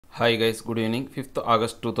Hi guys, good evening. 5th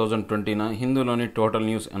August 2020 హిందూలోని total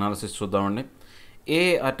news analysis చూద్దామండి. ఏ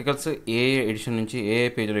articles ఏ edition నుంచి ఏ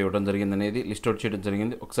పేజీలో ఇవ్వడం జరిగింది అనేది లిస్ట్ అవుట్ చేయడం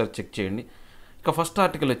జరిగింది. ఒకసారి చెక్ చేయండి. ఇక ఫస్ట్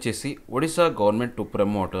ఆర్టికల్ వచ్చేసి Odisha government to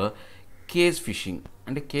promote cage fishing.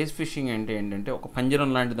 అంటే కేజ్ ఫిషింగ్ అంటే ఏంటంటే ఒక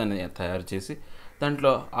పంజరం లాంటి దాన్ని తయారు చేసి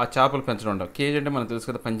దాంట్లో ఆ చేపలు పెంచడం ఉంటాం. కేజ్ అంటే మనకు తెలుసు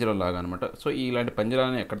కదా, పంజరం లాగా అనమాట. సో ఇలాంటి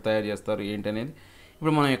పంజరాన్ని ఎక్కడ తయారు చేస్తారు ఏంటి అనేది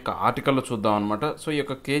ఇప్పుడు మన యొక్క ఆర్టికల్లో చూద్దాం అనమాట. సో ఈ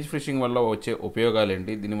యొక్క కేజ్ ఫిషింగ్ వల్ల వచ్చే ఉపయోగాలు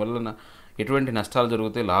ఏంటి, దీనివల్ల ఎటువంటి నష్టాలు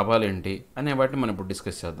జరుగుతాయి, లాభాలు ఏంటి అనే వాటిని మనం ఇప్పుడు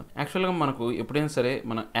డిస్కస్ చేద్దాం. యాక్చువల్గా మనకు ఎప్పుడైనా సరే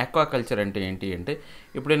మన ఆక్వాకల్చర్ అంటే ఏంటి అంటే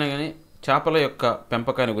ఎప్పుడైనా కానీ చేపల యొక్క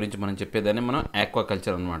పెంపకాన్ని గురించి మనం చెప్పేదాన్ని మనం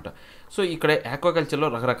ఆక్వాకల్చర్ అనమాట. సో ఇక్కడ ఆక్వాకల్చర్లో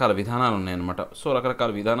రకరకాల విధానాలు ఉన్నాయన్నమాట. సో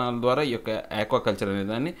రకరకాల విధానాల ద్వారా ఈ యొక్క ఆక్వాకల్చర్ అనే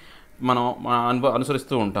దాన్ని మనం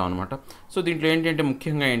అనుసరిస్తూ ఉంటాం అనమాట. సో దీంట్లో ఏంటంటే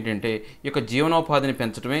ముఖ్యంగా ఏంటంటే ఈ యొక్క జీవనోపాధిని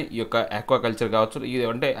పెంచడమే ఈ యొక్క ఆక్వాకల్చర్ కావచ్చు. ఇది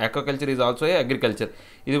అంటే ఆక్వాకల్చర్ ఈజ్ ఆల్సో అగ్రికల్చర్.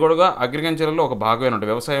 ఇది కూడా అగ్రికల్చర్లో ఒక భాగమే అనమాట,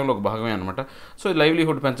 వ్యవసాయంలో ఒక భాగమే అనమాట. సో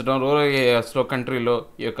లైవ్లీహుడ్ పెంచడం, రూరల్ ఏరియాస్లో కంట్రీలో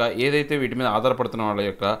ఈ యొక్క ఏదైతే వీటి మీద ఆధారపడుతున్న వాళ్ళ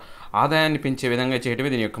యొక్క ఆదాయాన్ని పెంచే విధంగా చేయడమే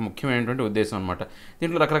దీని యొక్క ముఖ్యమైనటువంటి ఉద్దేశం అనమాట.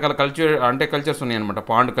 దీంట్లో రకరకాల కల్చర్స్ ఉన్నాయన్నమాట.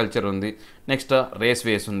 పాండ్ కల్చర్ ఉంది, నెక్స్ట్ రేస్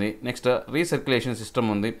వేస్ ఉంది, నెక్స్ట్ రీసర్క్యులేషన్ సిస్టమ్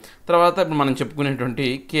ఉంది, తర్వాత ఇప్పుడు మనం చెప్పుకునేటువంటి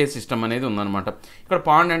కేజ్ సిస్టమ్ అనేది ఉందన్నమాట. ఇక్కడ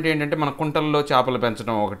పాండ్ అంటే ఏంటంటే మన కుంటల్లో చేపలు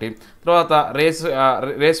పెంచడం ఒకటి. తర్వాత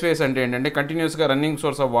రేస్ వేస్ అంటే ఏంటంటే కంటిన్యూస్గా రన్నింగ్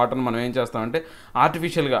సోర్స్ ఆఫ్ వాటర్ని మనం ఏం చేస్తామంటే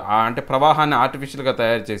ఆర్టిఫిషియల్గా అంటే ప్రవాహాన్ని ఆర్టిఫిషియల్గా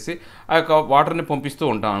తయారు చేసి ఆ యొక్క వాటర్ని పంపిస్తూ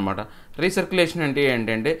ఉంటాం అనమాట. రీసర్క్యులేషన్ అంటే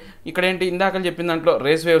ఏంటంటే ఇక్కడ ఏంటి ఇందాక చెప్పిన దాంట్లో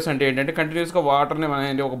రేస్ వేవ్స్ అంటే ఏంటంటే కంటిన్యూస్గా వాటర్ని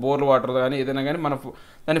మనం ఒక బోర్లు వాటర్ కానీ ఏదైనా కానీ మనం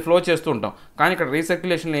దాన్ని ఫ్లో చేస్తూ ఉంటాం. కానీ ఇక్కడ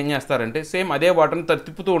రీసర్క్యులేషన్లో ఏం చేస్తారంటే సేమ్ అదే వాటర్ని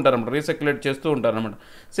తిప్పుతూ ఉంటారన్నమాట, రీసర్క్యులేట్ చేస్తూ ఉంటారన్నమాట.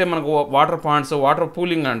 సేమ్ మనకు వాటర్ పాండ్స్, వాటర్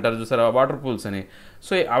పూలింగ్ అంటారు చూసారా, వాటర్ పూల్స్ అని.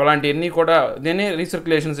 సో అలాంటివన్నీ కూడా దీన్ని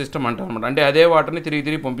రీసర్క్యులేషన్ సిస్టమ్ అంటారు అనమాట. అంటే అదే వాటర్ని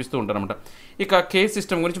తిరిగి పంపిస్తూ ఉంటారన్నమాట. ఇక కేజ్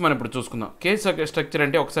సిస్టమ్ గురించి మనం ఇప్పుడు చూసుకుందాం. కేజ్ స్ట్రక్చర్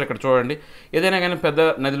అంటే ఒకసారి ఇక్కడ చూడండి. ఏదైనా కానీ పెద్ద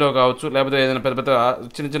నదిలో కావచ్చు, లేకపోతే ఏదైనా పెద్ద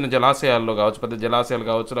చిన్న చిన్న జలాశయాల్లో కావచ్చు, పెద్ద జలాశయాలు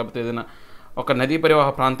కావచ్చు, లేకపోతే ఏదైనా ఒక నదీ పరివాహ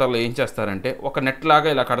ప్రాంతాల్లో ఏం చేస్తారంటే ఒక నెట్ లాగా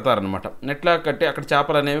ఇలా కడతారనమాట. నెట్ లాగా కట్టి అక్కడ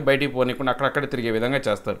చేపలు అనేవి బయటికి పోనీయకుండా అక్కడక్కడ తిరిగే విధంగా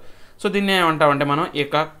చేస్తారు. సో దీన్ని ఏమంటామంటే మనం ఈ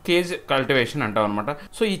యొక్క కేజ్ కల్టివేషన్ అంటాం అనమాట.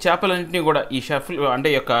 సో ఈ చేపలన్నింటినీ కూడా ఈ అంటే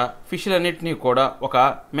ఈ యొక్క ఫిష్లన్నింటినీ కూడా ఒక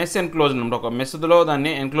మెస్ ఎన్క్లోజ్ అనమాట, ఒక మెస్లో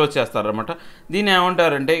దాన్ని ఎన్క్లోజ్ చేస్తారనమాట. దీన్ని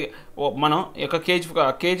ఏమంటారంటే మనం ఈ యొక్క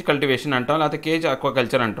కేజ్ కల్టివేషన్ అంటాం, లేకపోతే కేజ్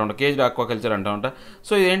ఆక్వాకల్చర్ అంటాం, కేజ్డ్ ఆక్వాకల్చర్ అంటామంట.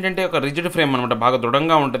 సో ఇది ఏంటంటే ఒక రిజిడ్ ఫ్రేమ్ అనమాట, బాగా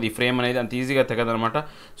దృఢంగా ఉంటుంది ఈ ఫ్రేమ్ అనేది, అంత ఈజీగా తెగదనమాట.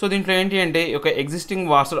 సో దీంట్లో ఏంటి అంటే ఒక ఎగ్జిస్టింగ్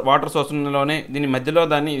వాటర్ సోర్స్లోనే దీని మధ్యలో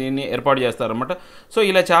దీన్ని ఏర్పాటు చేస్తారనమాట. సో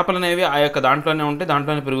ఇలా చేపలు అనేవి ఆ యొక్క దాంట్లోనే ఉంటే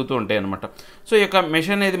దాంట్లోనే పెరుగుతూ ఉంటాయి అనమాట. సో ఈ యొక్క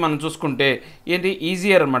మెషిన్ అనేది మనం చూసుకుంటే ఏంటి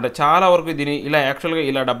ఈజియర్ అనమాట. చాలా వరకు దీన్ని ఇలా యాక్చువల్గా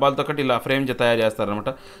ఇలా డబ్బాలతో కట్టి ఇలా ఫ్రేమ్ తయారు చేస్తారనమాట.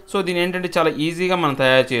 సో దీని ఏంటంటే చాలా ఈజీగా మనం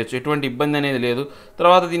తయారు చేయొచ్చు, ఎటువంటి ఇబ్బంది అనేది లేదు.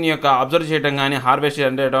 తర్వాత దీని యొక్క అబ్జర్వ్ చేయడం కానీ, హార్వెస్ట్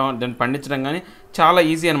చేయడం, దాన్ని పండించడం కానీ చాలా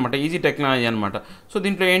ఈజీ అనమాట, ఈజీ టెక్నాలజీ అనమాట. సో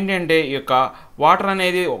దీంట్లో ఏంటి అంటే ఈ యొక్క వాటర్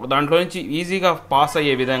అనేది దాంట్లో నుంచి ఈజీగా పాస్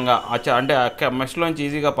అయ్యే విధంగా, అంటే మెష్లోంచి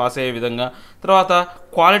ఈజీగా పాస్ అయ్యే విధంగా, తర్వాత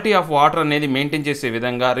క్వాలిటీ ఆఫ్ వాటర్ అనేది మెయింటైన్ చేసే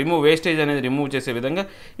విధంగా, వేస్టేజ్ అనేది రిమూవ్ చేసే విధంగా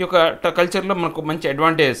ఈ యొక్క కల్చర్లో మనకు మంచి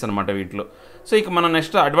అడ్వాంటేజెస్ అనమాట వీటిలో. సో ఇక మనం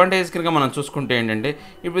నెక్స్ట్ అడ్వాంటేజ్ కింద మనం చూసుకుంటే ఏంటంటే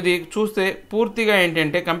ఇప్పుడు ఇది చూస్తే పూర్తిగా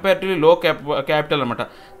ఏంటంటే కంపారిటివ్లీ లో క్యాపిటల్ అనమాట.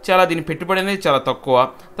 చాలా దీని పెట్టుబడి అనేది చాలా తక్కువ.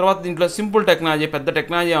 తర్వాత దీంట్లో సింపుల్ టెక్నాలజీ, పెద్ద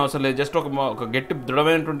టెక్నాలజీ అవసరం లేదు. జస్ట్ ఒక గట్టి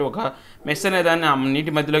దృఢమైనటువంటి ఒక మెస్ అనే దాన్ని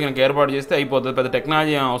నీటి మధ్యలో కనుక ఏర్పాటు చేస్తే అయిపోతుంది, పెద్ద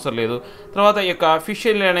టెక్నాలజీ అవసరం లేదు. తర్వాత ఈ యొక్క ఫిష్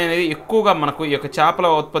అనేది ఎక్కువగా మనకు ఈ యొక్క చేపల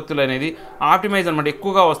ఉత్పత్తులు అనేది ఆప్టిమైజ్ అనమాట,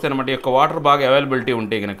 ఎక్కువగా వస్తాయి అనమాట, ఈ యొక్క వాటర్ బాగా అవైలబిలిటీ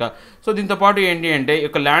ఉంటే కనుక. సో దీంతోపాటు ఏంటి అంటే ఈ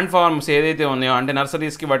యొక్క ల్యాండ్ ఫార్మ్స్ ఏదైతే ఉన్నాయో, అంటే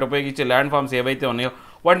నర్సరీస్కి వాటి ఉపయోగించే ల్యాండ్ ఫార్మ్స్ ఏవైతే ఉన్నాయో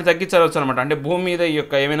వాటిని తగ్గించవచ్చు అనమాట. అంటే భూమి మీద ఈ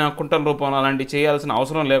యొక్క ఏమైనా కుంటల రూపంలో అలాంటివి చేయాల్సిన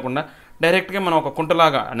అవసరం లేకుండా డైరెక్ట్గా మనం ఒక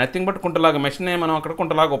కుంటలాగా, నథింగ్ బట్ కుంటలాగా మెషిన్ మనం అక్కడ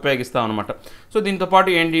కుంటలాగా ఉపయోగిస్తాం అనమాట. సో దీంతోపాటు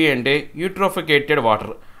ఏంటి అంటే యూట్రోఫికేటెడ్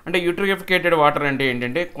వాటర్. అంటే యూట్రిఫికేటెడ్ వాటర్ అంటే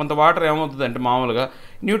ఏంటంటే కొంత వాటర్ ఏమవుతుంది అంటే మామూలుగా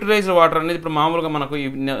న్యూట్రలైజ్డ్ వాటర్ అనేది ఇప్పుడు మామూలుగా మనకు ఈ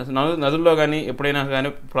నదుల్లో కానీ ఎప్పుడైనా కానీ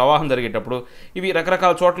ప్రవాహం జరిగేటప్పుడు ఇవి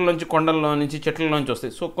రకరకాల చోట్ల నుంచి, కొండల్లో నుంచి, చెట్ల నుంచి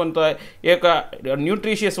వస్తాయి. సో కొంత ఈ యొక్క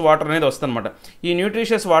న్యూట్రిషియస్ వాటర్ అనేది వస్తుందన్నమాట. ఈ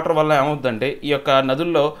న్యూట్రిషియస్ వాటర్ వల్ల ఏమవుతుందంటే ఈ యొక్క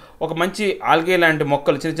నదుల్లో ఒక మంచి ఆల్గే లాంటి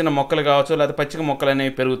మొక్కలు, చిన్న చిన్న మొక్కలు కావచ్చు, లేకపోతే పచ్చిక మొక్కలు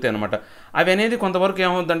అనేవి పెరుగుతాయి అనమాట. అవి అనేది కొంతవరకు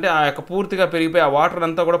ఏమవుతుందంటే ఆ యొక్క పూర్తిగా పెరిగిపోయి ఆ వాటర్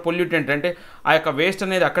అంతా కూడా పొల్యూటెంట్, అంటే ఆ యొక్క వేస్ట్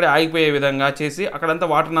అనేది అక్కడే ఆగిపోయే విధంగా చేసి అక్కడంతా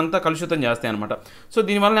వాటర్ అంతా కలుషితం చేస్తాయి అనమాట. సో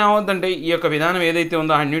దీనివల్ల ఏమవుతుందంటే ఈ యొక్క విధానం ఏదైతే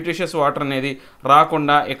ఉందో ఆ న్యూట్రిషియస్ వాటర్ అనేది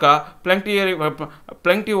రాకుండా ఇక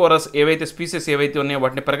ప్లంక్టివోరస్ ఏవైతే స్పీసెస్ ఏవైతే ఉన్నాయో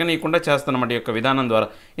వాటిని పెరగనీయకుండా చేస్తానమాట ఈ యొక్క విధానం ద్వారా.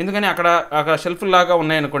 ఎందుకని అక్కడ షెల్ఫ్ లాగా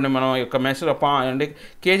ఉన్నాయనుకోండి, మనం యొక్క మెష్ అంటే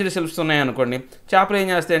కేజీల షెల్ఫ్స్ ఉన్నాయనుకోండి, చేపలు ఏం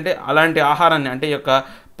చేస్తాయంటే అలాంటి ఆహారాన్ని, అంటే ఈ యొక్క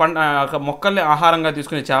మొక్కల్ని ఆహారంగా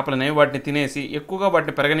తీసుకునే చేపలనేవి వాటిని తినేసి ఎక్కువగా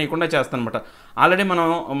వాటిని పెరగనీయకుండా చేస్తానమాట. ఆల్రెడీ మనం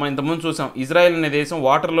ఇంతకుముందు చూసాం, ఇజ్రాయెల్ అనే దేశం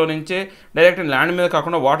వాటర్లో నుంచే డైరెక్ట్ ల్యాండ్ మీద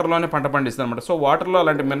కాకుండా వాటర్లోనే పంట పండిస్తుంది అనమాట. సో వాటర్లో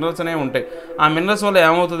అలాంటి మినరల్స్ అనేవి ఉంటాయి. ఆ మినరల్స్ వల్ల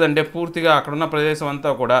ఏమవుతుందంటే పూర్తిగా అక్కడున్న ప్రదేశం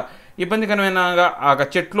అంతా కూడా ఇబ్బందికరమైన ఆ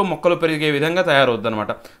చెట్లు మొక్కలు పెరిగే విధంగా తయారవుద్ది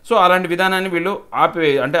అనమాట. సో అలాంటి విధానాన్ని వీళ్ళు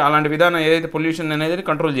అంటే అలాంటి విధానం ఏదైతే పొల్యూషన్ అనేది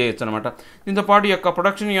కంట్రోల్ చేయొచ్చు అనమాట. దీంతో పాటు ఈ యొక్క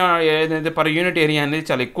ప్రొడక్షన్ ఏదైతే పర్ యూనిట్ ఏరియా అనేది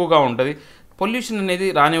చాలా ఎక్కువగా ఉంటుంది. పొల్యూషన్ అనేది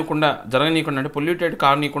రానివ్వకుండా జరగనీయకుండా అంటే పొల్యూటెడ్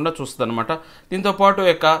కానివ్వకుండా చూస్తుంది అనమాట. దీంతోపాటు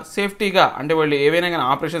యొక్క సేఫ్టీగా అంటే వాళ్ళు ఏవైనా కానీ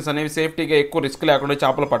ఆపరేషన్స్ అనేవి సేఫ్టీగా ఎక్కువ రిస్క్ లేకుండా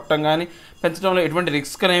చేపలు పట్టడం కానీ పెంచడంలో ఎటువంటి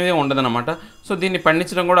రిస్క్ అనేది ఉండదన్నమాట. సో దీన్ని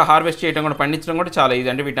పండించడం కూడా, హార్వెస్ట్ చేయడం కూడా, పండించడం కూడా చాలా ఈజీ.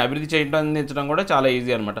 అంటే వీటిని అభివృద్ధి చేయడం అందించడం కూడా చాలా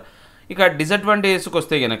ఈజీ అనమాట. ఇక డిసడ్వాంటేజెస్కి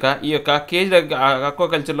వస్తే కనుక ఈ యొక్క కేజ్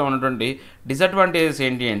అక్వాకల్చర్లో ఉన్నటువంటి డిసడ్వాంటేజెస్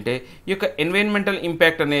ఏంటి అంటే ఈ యొక్క ఎన్వైరన్మెంటల్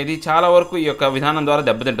ఇంపాక్ట్ అనేది చాలా వరకు ఈ యొక్క విధానం ద్వారా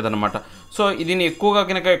దెబ్బతింటుంది అనమాట. సో దీన్ని ఎక్కువగా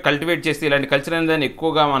కనుక కల్టివేట్ చేస్తే, ఇలాంటి కల్చర్ అనేది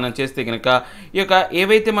ఎక్కువగా మనం చేస్తే కనుక ఈ యొక్క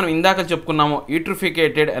ఏవైతే మనం ఇందాక చెప్పుకున్నామో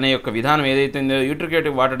యూట్రిఫికేటెడ్ అనే యొక్క విధానం ఏదైతే ఉందో,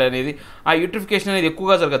 యూట్రిఫికేటెడ్ వాటర్ అనేది ఆ యూట్రిఫికేషన్ అనేది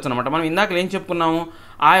ఎక్కువగా జరగచ్చు అనమాట. మనం ఇందాక ఏం చెప్పుకున్నాము,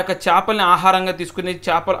 ఆ యొక్క చేపల్ని ఆహారంగా తీసుకునే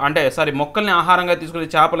మొక్కల్ని ఆహారంగా తీసుకునే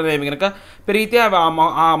చేపలు అనేవి కనుక పెరిగితే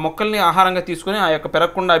ఆ మొక్కల్ని ఆహారంగా తీసుకొని ఆ యొక్క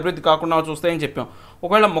పెరగకుండా అభివృద్ధి కాకుండా చూస్తాయని చెప్పాం.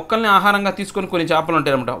 ఒకవేళ మొక్కల్ని ఆహారంగా తీసుకొని కొన్ని చేపలు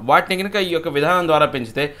ఉంటాయి అనమాట. వాటిని కనుక ఈ యొక్క విధానం ద్వారా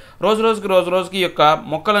పెంచితే రోజు రోజుకి ఈ యొక్క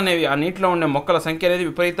మొక్కలు అనేవి, ఆ నీటిలో ఉండే మొక్కల సంఖ్య అనేది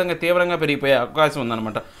విపరీతంగా తీవ్రంగా పెరిగిపోయే అవకాశం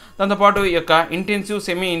ఉందన్నమాట. దాంతోపాటు ఈ యొక్క ఇంటెన్సివ్,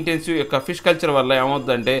 సెమీ ఇంటెన్సివ్ యొక్క ఫిష్ కల్చర్ వల్ల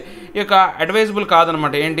ఏమవుతుందంటే ఈ యొక్క అడ్వైజబుల్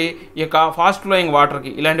కాదనమాట. ఏంటి, ఈ యొక్క ఫాస్ట్ ఫ్లోయింగ్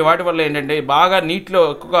వాటర్కి ఇలాంటి వాటి వల్ల ఏంటంటే బాగా నీటిలో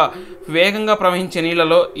ఎక్కువగా వేగంగా ప్రవహించే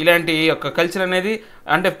నీళ్ళలో ఇలాంటి యొక్క కల్చర్ అనేది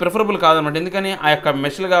అంటే ప్రిఫరబుల్ కాదనమాట. ఎందుకని ఆ యొక్క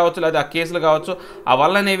మెషలు కావచ్చు లేదా ఆ కేసులు కావచ్చు ఆ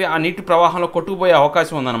వల్ల అనేవి ఆ నీటి ప్రవాహంలో కొట్టుకుపోయే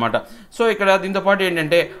అవకాశం ఉందన్నమాట. సో ఇక్కడ దీంతోపాటు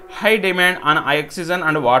ఏంటంటే high demand on oxygen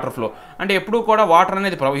and water flow, అంటే ఎప్పుడూ కూడా వాటర్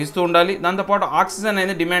అనేది ప్రవహిస్తూ ఉండాలి. దాంతోపాటు ఆక్సిజన్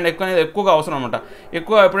అనేది డిమాండ్ ఎక్కువగా అవసరం అనమాట.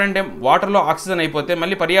 ఎక్కువ ఎప్పుడంటే వాటర్లో ఆక్సిజన్ అయిపోతే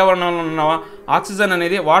మళ్ళీ పర్యావరణంలో ఉన్న ఆక్సిజన్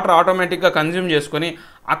అనేది వాటర్ ఆటోమేటిక్గా కన్జ్యూమ్ చేసుకొని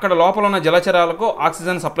అక్కడ లోపల ఉన్న జలచరాలకు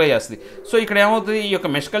ఆక్సిజన్ సప్లై చేస్తుంది. సో ఇక్కడ ఏమవుతుంది, ఈ యొక్క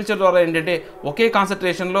మెష్ కల్చర్ ద్వారా ఏంటంటే ఒకే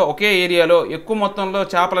కాన్సన్ట్రేషన్లో ఒకే ఏరియాలో ఎక్కువ మొత్తంలో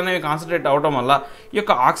చేపలు అనేవి కాన్సన్ట్రేట్ అవడం వల్ల ఈ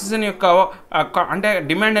యొక్క ఆక్సిజన్ యొక్క అంటే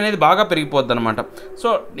డిమాండ్ అనేది బాగా పెరిగిపోద్ది అనమాట. సో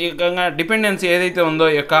ఈ డిపెండెన్సీ ఏదైతే ఉందో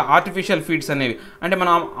ఈ యొక్క ఆర్టిఫిషియల్ ఫీడ్స్ అనేవి అంటే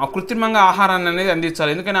మనం కృత్రిమంగా ఆహారాన్ని అనేది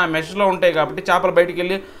అందించాలి. ఎందుకని ఆ మెష్లో ఉంటాయి కాబట్టి చేపలు బయటికి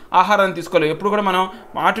వెళ్ళి ఆహారాన్ని తీసుకోలేవు. ఎప్పుడు కూడా మనం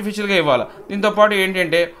ఆర్టిఫిషియల్గా ఇవ్వాలి. దీంతోపాటు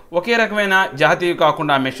ఏంటంటే ఒకే రకమైన జాతి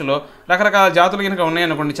కాకుండా ఆ మెష్లో రకరకాల జాతులు కనుక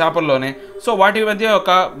ఉన్నాయనుకోండి చేపల్లోనే, సో వాటి మధ్య ఒక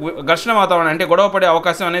ఘర్షణ వాతావరణం అంటే గొడవ పడే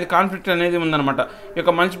అవకాశం అనేది, కాన్ఫ్లిక్ట్ అనేది ఉందన్నమాట. ఈ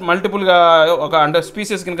యొక్క మల్టిపుల్గా అంటే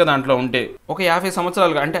స్పీసెస్ కనుక దాంట్లో ఉంటే ఒక 50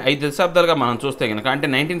 సంవత్సరాలుగా అంటే 5 దశాబ్దాలుగా మనం చూస్తే కనుక అంటే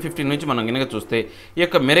 1915 నుంచి మనం కనుక చూస్తే ఈ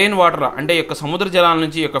యొక్క మెరైన్ వాటర్ అంటే ఈ యొక్క సముద్ర జలాల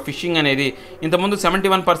నుంచి ఈ యొక్క ఫిషింగ్ అనేది ఇంతకుముందు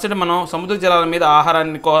 71% మనం సముద్ర జలాల మీద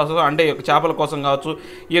ఆహారాన్ని కోసం అంటే ఈ యొక్క చేపల కోసం కావచ్చు,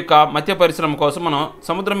 ఈ యొక్క మత్స్య పరిశ్రమ కోసం మనం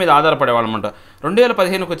సముద్రం మీద ఆధారపడేవాళ్ళమాట.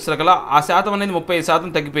 2015కి వచ్చేసరికల్లా ఆ శాతం అనేది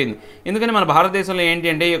 35% తగ్గిపోయింది. ఎందుకని మన భారతదేశంలో ఏంటి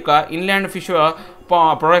అంటే ఈ యొక్క ఇన్లాండ్ ఫిష్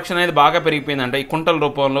ప్రొడక్షన్ అనేది బాగా పెరిగిపోయిందంట. ఈ కుంటల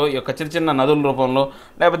రూపంలో, ఈ యొక్క చిన్న చిన్న నదుల రూపంలో,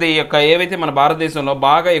 లేకపోతే ఈ యొక్క ఏవైతే మన భారతదేశంలో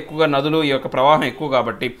బాగా ఎక్కువగా నదులు ఈ యొక్క ప్రవాహం ఎక్కువ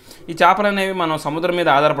కాబట్టి ఈ చేపలు అనేవి మనం సముద్రం మీద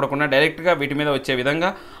ఆధారపడకుండా డైరెక్ట్గా వీటి మీద వచ్చే విధంగా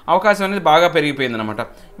అవకాశం అనేది బాగా పెరిగిపోయింది అనమాట.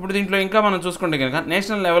 ఇప్పుడు దీంట్లో ఇంకా మనం చూసుకుంటే కనుక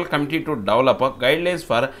national level committee to develop guidelines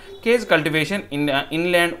for cage cultivation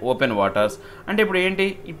inland open waters. అంటే ఇప్పుడు ఏంటి,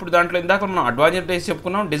 ఇప్పుడు దాంట్లో ఇందాక మనం అడ్వాంటేజ్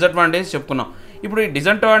చెప్పుకున్నాం, డిసడ్వాంటేజ్ చెప్పుకున్నాం. ఇప్పుడు ఈ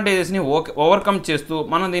డిసడ్వాంటేజెస్ని ఓవర్కమ్ చేస్తూ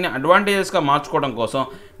మనం దీన్ని అడ్వాంటేజెస్గా మార్చుకోవడం కోసం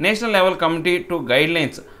national level committee to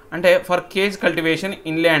guidelines అంటే for cage cultivation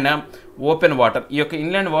inland open water, ఈ యొక్క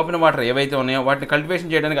ఇన్లాండ్ ఓపెన్ వాటర్ ఏవైతే ఉన్నాయో వాటిని కల్టివేషన్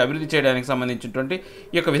చేయడానికి, అభివృద్ధి చేయడానికి సంబంధించినటువంటి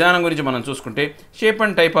ఈ యొక్క విధానం గురించి మనం చూసుకుంటే shape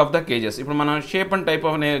and type of the kgs. ఇప్పుడు మనం shape and type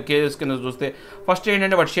of kgs కింద చూస్తే ఫస్ట్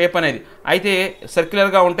ఏంటంటే వాటి షేప్ అనేది అయితే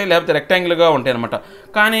సర్క్యులర్గా ఉంటాయి లేకపోతే రెక్టాంగిల్గా ఉంటాయి అనమాట.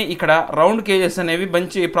 కానీ ఇక్కడ రౌండ్ కేజెస్ అనేవి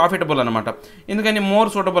మంచి ప్రాఫిటబుల్ అనమాట. ఎందుకని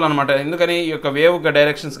మోర్ సూటబుల్ అనమాట. ఎందుకని ఈ యొక్క వేవ్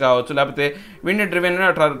డైరెక్షన్స్ కావచ్చు, లేకపోతే విండ్ డ్రివెన్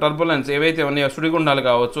టర్బులెన్స్ ఏవైతే ఉన్నాయో సుడిగుండాలు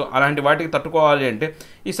కావచ్చు, అలాంటి వాటికి తట్టుకోవాలి అంటే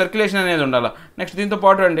ఈ సర్క్యులేషన్ అనేది ఉండాలి. నెక్స్ట్ దీంతో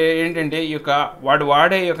పాటు అంటే ఏంటంటే ఈ యొక్క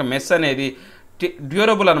వాడే ఈ యొక్క మెస్ అనేది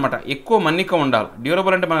డ్యూరబుల్ అనమాట, ఎక్కువ మన్నిక ఉండాలి.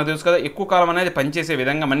 డ్యూరబుల్ అంటే మనకు తెలుసు కదా, ఎక్కువ కాలం అనేది పనిచేసే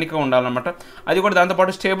విధంగా మన్నిక ఉండాలన్నమాట. అది కూడా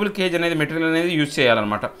దాంతోపాటు స్టేబుల్ కేజ్ అనేది మెటీరియల్ అనేది యూజ్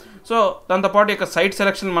చేయాలన్నమాట. సో దాంతోపాటు ఇక సైట్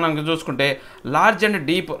సెలక్షన్ మనం చూసుకుంటే లార్జ్ అండ్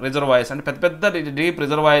డీప్ రిజర్వాయర్స్ అంటే పెద్ద డీప్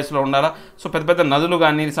రిజర్వాయర్స్లో ఉండాలా. సో పెద్ద నదులు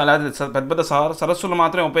కానీ పెద్ద సరస్సులు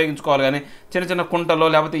మాత్రమే ఉపయోగించుకోవాలి. కానీ చిన్న కుంటలో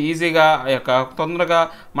లేకపోతే ఈజీగా యొక్క తొందరగా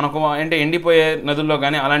మనకు అంటే ఎండిపోయే నదుల్లో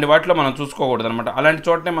కానీ అలాంటి వాటిలో మనం చూసుకోకూడదు అనమాట. అలాంటి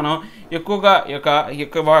చోటనే మనం ఎక్కువగా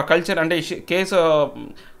యొక్క కల్చర్ అంటే కేజ్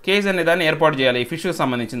కేజ్ అనే దాన్ని ఏర్పాటు చేయాలి ఈ ఫిష్కి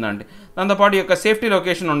సంబంధించిన దాంట్లో. దాంతోపాటు ఈ యొక్క సేఫ్టీ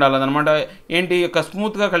లొకేషన్ ఉండాలన్నమాట. ఏంటి ఈ యొక్క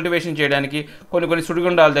స్మూత్గా కల్టివేషన్ చేయడానికి కొన్ని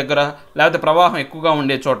సుడిగుండాల దగ్గర లేకపోతే ప్రవాహం ఎక్కువగా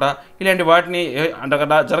ఉండే చోట ఇలాంటి వాటిని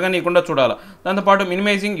జరగనీయకుండా చూడాలి. దాంతోపాటు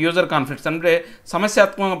మినిమైజింగ్ యూజర్ కాన్ఫ్లిక్ట్స్ అంటే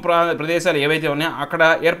సమస్యాత్మక ప్రదేశాలు ఏవైతే ఉన్నాయో అక్కడ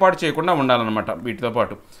ఏర్పాటు చేయకుండా ఉండాలన్నమాట వీటితో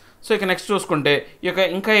పాటు. సో ఇక నెక్స్ట్ చూసుకుంటే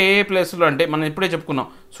ఇంకా ఏ ప్లేస్లో అంటే మనం ఇప్పుడే చెప్పుకున్నాం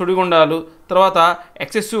సుడిగుండాలు, తర్వాత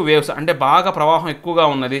ఎక్సెసివ్ వేవ్స్ అంటే బాగా ప్రవాహం ఎక్కువగా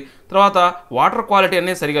ఉన్నది, తర్వాత వాటర్ క్వాలిటీ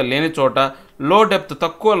అనేది సరిగా లేని చోట, లో డెప్త్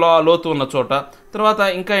తక్కువ లోతు ఉన్న చోట, తర్వాత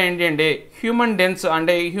ఇంకా ఏంటి అంటే హ్యూమన్ డెన్స్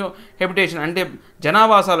అంటే హెబిటేషన్ అంటే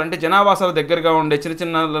జనావాసాల దగ్గరగా ఉండే చిన్న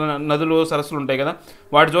చిన్న నదులు సరస్సులు ఉంటాయి కదా,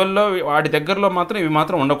 వాటి దగ్గరలో మాత్రం ఇవి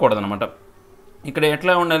మాత్రం ఉండకూడదు అనమాట. ఇక్కడ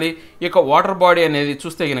ఎట్లా ఉండాలి, ఈ యొక్క వాటర్ బాడీ అనేది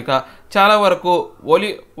చూస్తే కనుక చాలా వరకు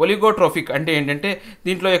ఒలిగోట్రోఫిక్ అంటే ఏంటంటే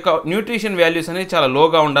దీంట్లో యొక్క న్యూట్రిషన్ వాల్యూస్ అనేది చాలా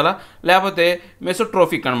లోగా ఉండాలా, లేకపోతే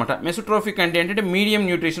మెసోట్రోఫిక్ అనమాట. మెసోట్రోఫిక్ అంటే ఏంటంటే మీడియం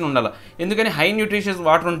న్యూట్రిషన్ ఉండాలి. ఎందుకని హై న్యూట్రిషన్స్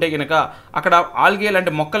వాటర్ ఉంటే కనుక అక్కడ ఆల్గేల్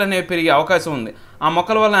అంటే మొక్కలు అనేవి పెరిగే అవకాశం ఉంది. ఆ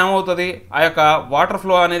మొక్కల వల్ల ఏమవుతుంది, ఆ యొక్క వాటర్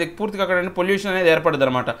ఫ్లో అనేది పూర్తిగా అక్కడ పొల్యూషన్ అనేది ఏర్పడుతుంది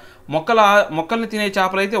అనమాట. మొక్కల్ని తినే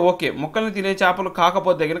చేపలు అయితే ఓకే, మొక్కల్ని తినే చేపలు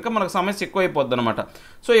కాకపోతే కనుక మనకు సమస్య ఎక్కువైపోద్ది అనమాట.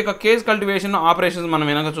 సో ఇక కేజ్ కల్టివేషన్ ఆపరేషన్స్ మనం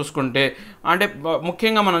వెనక చూసుకుంటే అంటే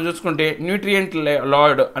ముఖ్యంగా మనం చూసుకుంటే న్యూట్రియంట్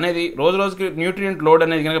లోడ్ అనేది రోజుకి న్యూట్రియంట్ లోడ్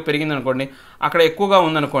అనేది కనుక పెరిగిందనుకోండి, అక్కడ ఎక్కువగా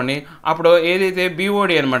ఉందనుకోండి, అప్పుడు ఏదైతే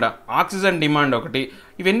బీఓడి అనమాట ఆక్సిజన్ డిమాండ్ ఒకటి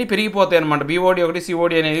ఇవన్నీ పెరిగిపోతాయి అనమాట. బీఓడి ఒకటి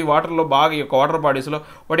సిఓడి అనేది వాటర్లో బాగా ఈ యొక్క వాటర్ బాడీస్లో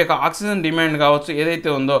వాటి యొక్క ఆక్సిజన్ డిమాండ్ కావచ్చు ఏదైతే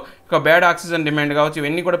ఉందో ఇక బ్యాడ్ ఆక్సిజన్ డిమాండ్ కావచ్చు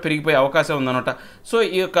ఇవన్నీ కూడా పెరిగిపోయే అవకాశం ఉందన్నమాట. సో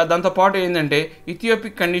ఈ యొక్క దాంతోపాటు ఏంటంటే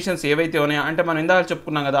ఇథియోపిక్ కండిషన్స్ ఏవైతే ఉన్నాయో అంటే మనం ఇందాక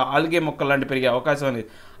చెప్పుకున్నాం కదా ఆల్గే మొక్కలు లాంటి పెరిగే అవకాశం అనేది,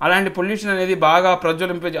 అలాంటి పొల్యూషన్ అనేది బాగా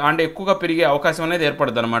అంటే ఎక్కువగా పెరిగే అవకాశం అనేది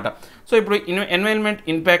ఏర్పడుతుంది అనమాట. సో ఇప్పుడు ఎన్వైరన్మెంట్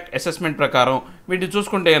ఇంపాక్ట్ అసెస్మెంట్ ప్రకారం వీటిని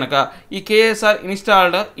చూసుకుంటే కనుక ఈ కేఎస్ఆర్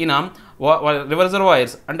ఇన్స్టాల్డ్ ఇన్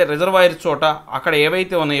రిజర్వాయర్స్ అంటే రిజర్వాయర్స్ చోట అక్కడ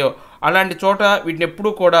ఏవైతే ఉన్నాయో అలాంటి చోట వీటిని ఎప్పుడూ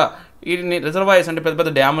కూడా వీటిని రిజర్వాయర్స్ అంటే పెద్ద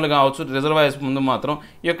పెద్ద డ్యాములు కావచ్చు రిజర్వాయర్స్ ముందు మాత్రం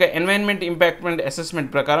ఈ యొక్క ఎన్వైరన్మెంట్ ఇంపాక్ట్మెంట్ అసెస్మెంట్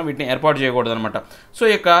ప్రకారం వీటిని ఏర్పాటు చేయకూడదు అనమాట. సో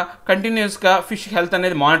ఈ యొక్క కంటిన్యూస్గా ఫిష్ హెల్త్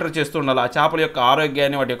అనేది మానిటర్ చేస్తూ ఉండాలి. ఆ చేపల యొక్క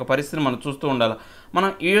ఆరోగ్యాన్ని వాటి యొక్క పరిస్థితిని మనం చూస్తూ ఉండాలి. మనం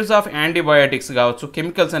యూజ్ ఆఫ్ యాంటీబయాటిక్స్ కావచ్చు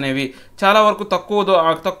కెమికల్స్ అనేవి చాలా వరకు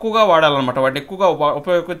తక్కువగా వాడాలన్నమాట. వాటిని ఎక్కువగా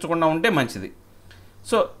ఉపయోగించకుండా ఉంటే మంచిది.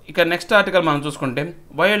 సో ఇక నెక్స్ట్ ఆర్టికల్ మనం చూసుకుంటే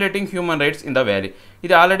వయోలేటింగ్ human rights in the valley.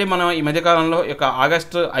 ఇది ఆల్రెడీ మనం ఈ మధ్యకాలంలో ఈ యొక్క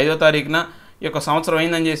ఆగస్టు 5వ తారీఖున ఈ యొక్క సంవత్సరం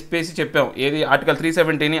అయిందని చెప్పేసి చెప్పాం. ఏది ఆర్టికల్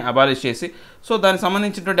 370ని అబాలిష్ చేసి, సో దానికి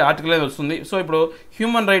సంబంధించినటువంటి ఆర్టికల్ అనేది వస్తుంది. సో ఇప్పుడు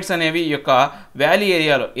హ్యూమన్ రైట్స్ అనేవి ఈ యొక్క వ్యాలీ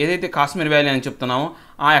ఏరియాలో ఏదైతే కాశ్మీర్ వ్యాలీ అని చెప్తున్నామో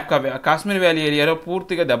ఆ యొక్క కాశ్మీర్ వ్యాలీ ఏరియాలో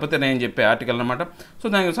పూర్తిగా దెబ్బతిన్నాయని చెప్పే ఆర్టికల్ అనమాట. సో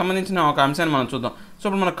దానికి సంబంధించిన ఒక అంశాన్ని మనం చూద్దాం. సో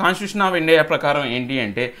ఇప్పుడు మన కాన్స్టిట్యూషన్ ఆఫ్ ఇండియా ప్రకారం ఏంటి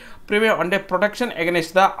అంటే protection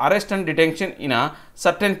against the arrest and detention in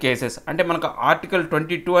certain cases అంటే మనకు ఆర్టికల్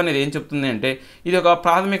 22 అనేది ఏం చెప్తుంది అంటే ఇది ఒక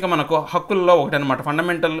ప్రాథమిక మనకు హక్కుల్లో ఒకటి అనమాట.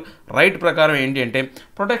 ఫండమెంటల్ రైట్ ప్రకారం ఏంటి అంటే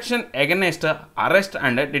protection against arrest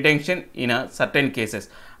and detention in certain cases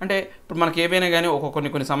అంటే ఇప్పుడు మనకి ఏవైనా కానీ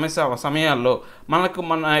కొన్ని సమయాల్లో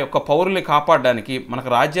మన యొక్క పౌరుల్ని కాపాడడానికి మనకు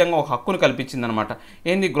రాజ్యాంగం ఒక హక్కును కల్పించిందనమాట.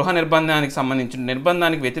 ఏంది గృహ నిర్బంధానికి సంబంధించిన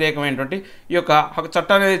నిర్బంధానికి వ్యతిరేకమైనటువంటి ఈ యొక్క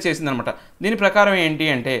చట్టం అనేది చేసిందనమాట. దీని ప్రకారం ఏంటి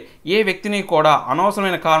అంటే ఏ వ్యక్తిని కూడా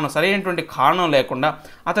అనవసరమైన సరైనటువంటి కారణం లేకుండా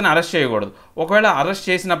అతన్ని అరెస్ట్ చేయకూడదు. ఒకవేళ అరెస్ట్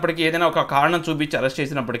చేసినప్పటికీ ఏదైనా ఒక కారణం చూపించి అరెస్ట్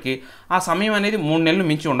చేసినప్పటికీ ఆ సమయం అనేది 3 నెలలు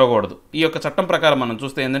మించి ఉండకూడదు. ఈ యొక్క చట్టం ప్రకారం మనం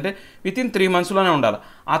చూస్తే ఏంటంటే వితిన్ 3 monthsలోనే ఉండాలి.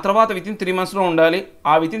 ఆ తర్వాత వితిన్ 3 monthsలో ఉండాలి.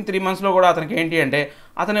 ఆ వితిన్ 3 monthsలో కూడా అతనికి ఏంటి అంటే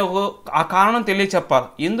అతని ఆ కారణం తెలియచెప్పాలి.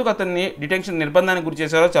 ఎందుకు అతన్ని నిర్బంధానికి గురి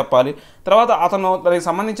చేశారో చెప్పాలి. తర్వాత దానికి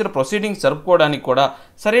సంబంధించిన ప్రొసీడింగ్స్ జరుపుకోవడానికి కూడా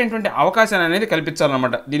సరైనటువంటి అవకాశాన్ని అనేది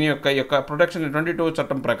కల్పించాలన్నమాట దీని యొక్క ప్రొటెక్షన్ 22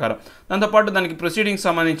 చట్టం ప్రకారం. దాంతోపాటు దానికి ప్రొసీడింగ్స్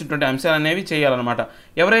సంబంధించినటువంటి అంశాలు అనేవి చేయాలన్నమాట.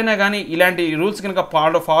 ఎవరైనా కానీ ఇలాంటి రూల్స్ కనుక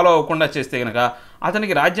ఫాలో అవ్వకుండా చేస్తే కనుక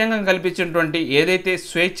అతనికి రాజ్యాంగం కల్పించినటువంటి ఏదైతే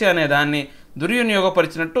స్వేచ్ఛ అనే దాన్ని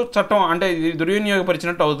దుర్వినియోగపరిచినట్టు చట్టం అంటే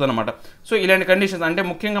దుర్వినియోగపరిచినట్టు అవుతుంది అనమాట. సో ఇలాంటి కండిషన్స్ అంటే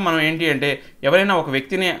ముఖ్యంగా మనం ఏంటి అంటే ఎవరైనా ఒక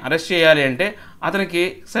వ్యక్తిని అరెస్ట్ చేయాలి అంటే అతనికి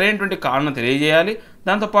సరైనటువంటి కారణం తెలియజేయాలి.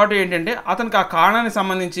 దాంతోపాటు ఏంటంటే అతనికి ఆ కారణానికి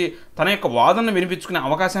సంబంధించి తన యొక్క వాదనను వినిపించుకునే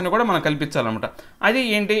అవకాశాన్ని కూడా మనం కల్పించాలన్నమాట. అది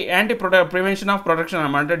ఏంటి ప్రివెన్షన్ ఆఫ్ ప్రొటెక్షన్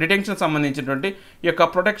అనమాట. డిటెన్షన్ సంబంధించినటువంటి ఈ యొక్క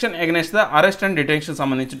protection against the arrest and detention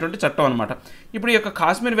సంబంధించినటువంటి చట్టం అనమాట. ఇప్పుడు ఈ యొక్క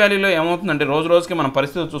కాశ్మీర్ వ్యాలీలో ఏమవుతుందంటే రోజుకి మనం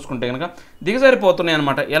పరిస్థితులు చూసుకుంటే కనుక దిగజారిపోతున్నాయి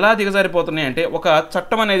అనమాట. ఎలా దిగజారిపోతున్నాయి అంటే ఒక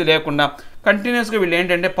చట్టం అనేది లేకుండా కంటిన్యూస్గా వీళ్ళు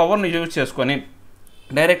ఏంటంటే పవర్ని యూజ్ చేసుకొని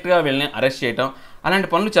డైరెక్ట్గా వీళ్ళని అరెస్ట్ చేయటం అలాంటి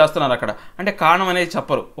పనులు చేస్తున్నారు అక్కడ. అంటే కారణం అనేది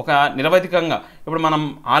చెప్పరు ఒక నిరవధికంగా. ఇప్పుడు మనం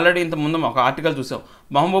ఆల్రెడీ ఇంతకుముందు ఒక ఆర్టికల్ చూసాం.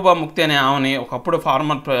 మహబూబా ముఫ్తీ అనే ఆమెని ఒకప్పుడు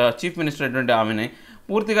ఫార్మర్ చీఫ్ మినిస్టర్ అటువంటి ఆమెని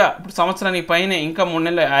పూర్తిగా ఇప్పుడు సంవత్సరానికి పైన ఇంకా 3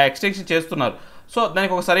 నెలలు ఎక్స్టెన్షన్ చేస్తున్నారు. సో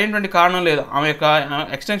దానికి ఒక సరైనటువంటి కారణం లేదు. ఆమె యొక్క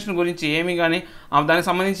ఎక్స్టెన్షన్ గురించి ఏమీ కానీ దానికి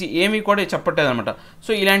సంబంధించి ఏమీ కూడా చెప్పట్లేదు అనమాట.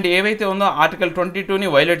 సో ఇలాంటి ఏవైతే ఉందో ఆర్టికల్ 22ని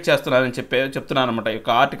వైలేట్ చేస్తున్నారని చెప్తున్నారనమాట ఈ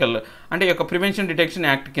యొక్క ఆర్టికల్, అంటే ఈ యొక్క ప్రివెన్షన్ డిటెక్షన్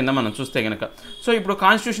యాక్ట్ కింద మనం చూస్తే కనుక. సో ఇప్పుడు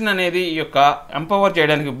కాన్స్టిట్యూషన్ అనేది ఈ యొక్క ఎంపవర్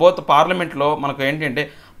చేయడానికి బోత్ పార్లమెంట్లో మనకు ఏంటంటే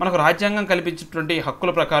మనకు రాజ్యాంగం కల్పించినటువంటి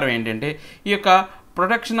హక్కుల ప్రకారం ఏంటంటే ఈ యొక్క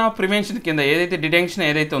ప్రొటెక్షన్ ఆఫ్ ప్రివెన్షన్ కింద ఏదైతే డిటెన్షన్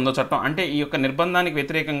ఏదైతే ఉందో చట్టం, అంటే ఈ యొక్క నిర్బంధానికి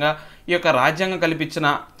వ్యతిరేకంగా ఈ యొక్క రాజ్యాంగం కల్పించిన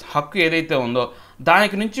హక్కు ఏదైతే ఉందో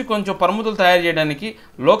దానికి నుంచి కొంచెం పరిమితులు తయారు చేయడానికి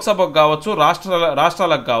లోక్సభకు కావచ్చు,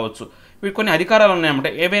 రాష్ట్రాలకు కావచ్చు వీటి కొన్ని అధికారాలు ఉన్నాయన్నమాట.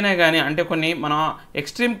 ఏవైనా కానీ అంటే కొన్ని మన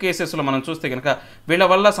ఎక్స్ట్రీమ్ కేసెస్లో మనం చూస్తే కనుక వీళ్ళ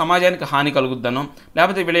వల్ల సమాజానికి హాని కలుగుద్దనో,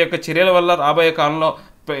 లేకపోతే వీళ్ళ యొక్క చర్యల వల్ల రాబోయే కాలంలో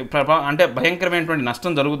అంటే భయంకరమైనటువంటి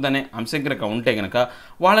నష్టం జరుగుద్దనే అంశం కనుక ఉంటే కనుక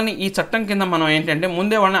వాళ్ళని ఈ చట్టం కింద మనం ఏంటంటే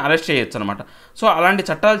ముందే వాళ్ళని అరెస్ట్ చేయొచ్చు అనమాట. సో అలాంటి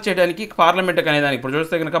చట్టాలు చేయడానికి పార్లమెంట్కి అనేదానికి ఇప్పుడు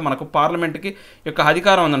చూస్తే కనుక మనకు పార్లమెంట్కి యొక్క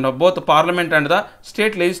అధికారం ఉందంట. Both parliament and the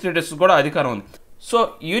state legislators కూడా అధికారం ఉంది. సో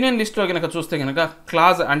యూనియన్ లిస్ట్లో కనుక చూస్తే కనుక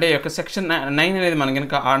క్లాస్ అంటే యొక్క సెక్షన్ 9 అనేది మన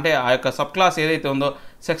కనుక అంటే ఆ యొక్క సబ్ క్లాస్ ఏదైతే ఉందో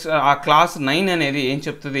ఆ క్లాస్ 9 అనేది ఏం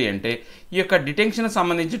చెప్తుంది అంటే ఈ యొక్క డిటెన్షన్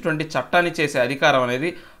సంబంధించినటువంటి చట్టాన్ని చేసే అధికారం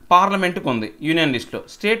అనేది పార్లమెంట్కి ఉంది యూనియన్ లిస్ట్లో.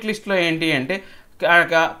 స్టేట్ లిస్ట్లో ఏంటి అంటే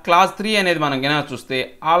క్లాస్ 3 అనేది మనం కనుక చూస్తే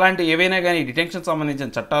అలాంటి ఏవైనా కానీ డిటెన్షన్ సంబంధించిన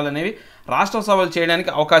చట్టాలు అనేవి రాష్ట్ర సభలు చేయడానికి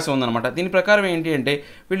అవకాశం ఉందన్నమాట. దీని ప్రకారం ఏంటి అంటే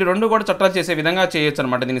వీళ్ళు రెండు కూడా చట్టాలు చేసే విధంగా చేయొచ్చు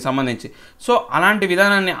అనమాట దీనికి సంబంధించి. సో అలాంటి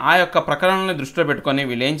విధానాన్ని ఆ యొక్క ప్రకరణని దృష్టిలో పెట్టుకొని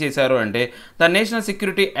వీళ్ళు ఏం చేశారు అంటే ద నేషనల్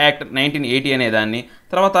సెక్యూరిటీ యాక్ట్ 1980 అనే దాన్ని,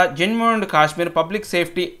 తర్వాత Jammu and Kashmir public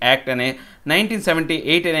safety act అనే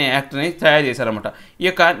 1978 అనే యాక్ట్ని తయారు చేశారన్నమాట. ఈ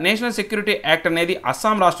యొక్క నేషనల్ సెక్యూరిటీ యాక్ట్ అనేది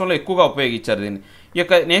అస్సాం రాష్ట్రంలో ఎక్కువగా ఉపయోగించారు దీన్ని. ఈ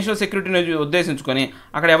యొక్క నేషనల్ సెక్యూరిటీని ఉద్దేశించుకొని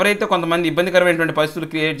అక్కడ ఎవరైతే కొంతమంది ఇబ్బందికరమైనటువంటి పరిస్థితులు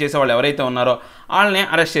క్రియేట్ చేసే వాళ్ళు ఎవరైతే ఉన్నారో వాళ్ళని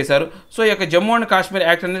అరెస్ట్ చేశారు. సో ఈ యొక్క జమ్మూ అండ్ కాశ్మీర్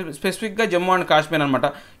యాక్ట్ అనేది స్పెసిఫిక్గా జమ్మూ అండ్ కాశ్మీర్ అనమాట.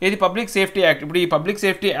 ఇది పబ్లిక్ సేఫ్టీ యాక్ట్. ఇప్పుడు ఈ పబ్లిక్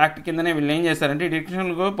సేఫ్టీ యాక్ట్ కిందనే వీళ్ళు ఏం చేశారంటే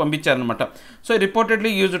డిటెన్షన్కు పంపించారనమాట. So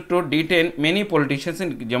reportedly used to detain many politicians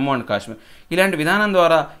in Jammu and Kashmir. ఇలాంటి విధానం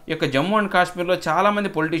ద్వారా ఈ యొక్క జమ్మూ అండ్ కాశ్మీర్లో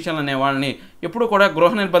చాలామంది పొలిటీషియన్లు అనే వాళ్ళని ఎప్పుడు కూడా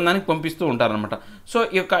గృహ నిర్బంధానికి పంపిస్తూ ఉంటారనమాట. సో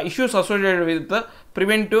ఈ యొక్క issues associated with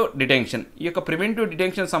preventive detention, ఈ యొక్క ప్రివెంటివ్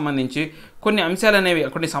డిటెన్షన్ సంబంధించి కొన్ని అంశాలు అనేవి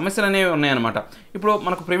కొన్ని సమస్యలు అనేవి ఉన్నాయన్నమాట. ఇప్పుడు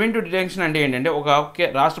మనకు ప్రివెంటివ్ డిటెన్షన్ అంటే ఏంటంటే ఒక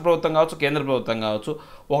రాష్ట్ర ప్రభుత్వం కావచ్చు, కేంద్ర ప్రభుత్వం కావచ్చు,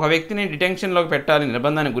 ఒక వ్యక్తిని డిటెన్షన్లోకి పెట్టాలి,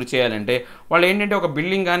 నిర్బంధానికి గురి చేయాలంటే వాళ్ళు ఏంటంటే ఒక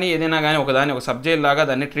బిల్డింగ్ కానీ ఏదైనా కానీ ఒక సబ్జెక్ట్ లాగా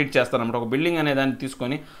దాన్ని ట్రీట్ చేస్తారన్నమాట. ఒక బిల్డింగ్ అనే దాన్ని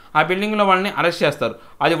తీసుకొని ఆ బిల్డింగ్లో వాళ్ళని అరెస్ట్ చేస్తారు.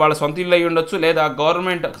 అది వాళ్ళ సొంత ఇల్లు అయి ఉండొచ్చు, లేదా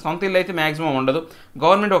గవర్నమెంట్ సొంత ఇల్లు అయితే మ్యాక్సిమం ఉండదు,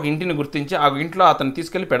 గవర్నమెంట్ ఒక ఇంటిని గుర్తించి ఆ ఇంట్లో అతను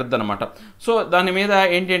తీసుకెళ్ళి పెడద్దు అనమాట. సో దాని మీద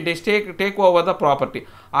ఏంటంటే టేక్ ఓవర్ ద ప్రాపర్టీ,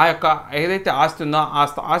 ఆ యొక్క ఏదైతే ఆస్తి ఉందో ఆ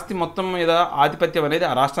ఆస్తి మొత్తం మీద ఆధిపత్యం అనేది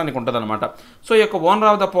ఆ రాష్ట్రానికి ఉంటుందన్నమాట. సో ఈ యొక్క ఓనర్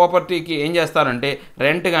ఆఫ్ ద ప్రాపర్టీకి ఏం చేస్తారంటే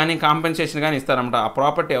రెంట్ కానీ కాంపెన్సేషన్ కానీ ఇస్తారన్నమాట. ఆ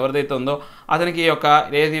ప్రాపర్టీ ఎవరిదైతే ఉందో అతనికి ఈ యొక్క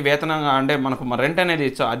ఏది వేతనంగా అంటే మనకు రెంట్ అనేది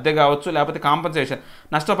ఇచ్చు, అద్దె కావచ్చు, లేకపోతే కాంపెన్సేషన్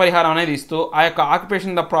నష్టపరిహారం అనేది ఇస్తూ ఆ యొక్క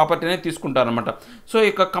ఆక్యుపేషన్ ద ప్రాపర్టీ అనేది తీసుకుంటారనమాట. సో ఈ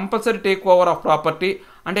యొక్క compulsory take over of property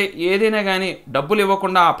అంటే ఏదైనా కానీ డబ్బులు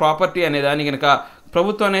ఇవ్వకుండా ఆ ప్రాపర్టీ అనే దాన్ని కనుక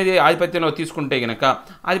ప్రభుత్వం అనేది ఆధిపత్యంలో తీసుకుంటే కనుక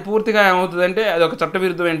అది పూర్తిగా ఏమవుతుందంటే అది ఒక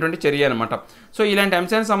చట్టవిరుద్ధమైనటువంటి చర్య అనమాట. సో ఇలాంటి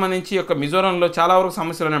అంశానికి సంబంధించి యొక్క మిజోరంలో చాలా వరకు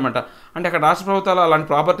సమస్యలు ఉన్నాయన్నమాట. అంటే అక్కడ రాష్ట్ర ప్రభుత్వాలు అలాంటి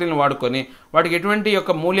ప్రాపర్టీలను వాడుకొని వాటికి ఎటువంటి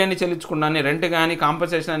యొక్క మూల్యాన్ని చెల్లించకుండానే రెంట్ కానీ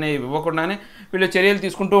కాంపెన్సేషన్ అనేవి ఇవ్వకుండానే వీళ్ళు చర్యలు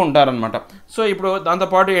తీసుకుంటూ ఉంటారనమాట. సో ఇప్పుడు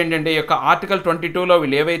దాంతోపాటు ఏంటంటే ఈ యొక్క ఆర్టికల్ 22లో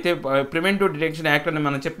వీళ్ళు ఏవైతే ప్రివెంటివ్ డిటెన్షన్ యాక్ట్ అని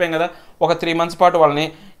మనం చెప్పాం కదా, ఒక 3 months పాటు వాళ్ళని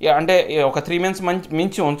అంటే ఒక 3 months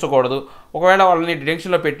మించి ఉంచకూడదు. ఒకవేళ వాళ్ళని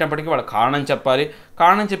డిటెన్షన్లో పెట్టినప్పటికీ వాళ్ళ కారణం చెప్పాలి,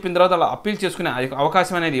 కారణం చెప్పిన తర్వాత వాళ్ళు అప్పీల్ చేసుకునే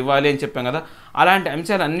అవకాశం అనేది ఇవ్వాలి అని చెప్పాం కదా. అలాంటి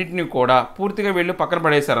అంశాలన్నింటినీ కూడా పూర్తిగా వీళ్ళు పక్కన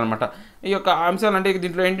పడేశారనమాట. ఈ యొక్క అంశాలు అంటే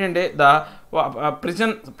దీంట్లో ఏంటంటే ద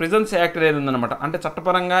ప్రిజన్స్ యాక్ట్ అనేది ఉందన్నమాట. అంటే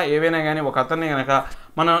చట్టపరంగా ఏవైనా కానీ ఒక అతన్ని కనుక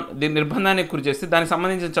మనం దీని నిర్బంధానికి గురి చేస్తే దానికి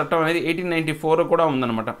సంబంధించిన చట్టం అనేది 1894 కూడా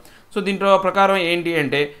ఉందన్నమాట. సో దీంట్లో ప్రకారం ఏంటి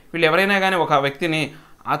అంటే వీళ్ళు ఎవరైనా కానీ ఒక వ్యక్తిని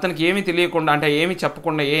అతనికి ఏమీ తెలియకుండా అంటే ఏమీ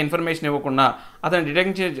చెప్పకుండా ఏ ఇన్ఫర్మేషన్ ఇవ్వకుండా అతను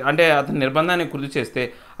డిటెక్షన్ అంటే అతని నిర్బంధానికి గురి చేస్తే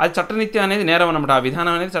అది చట్టరీత్యా అనేది నేరం అనమాట. ఆ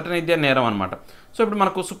విధానం అనేది చట్టరీత్యా నేరం అనమాట. సో ఇప్పుడు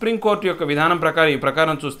మనకు సుప్రీంకోర్టు యొక్క విధానం ప్రకారం ఈ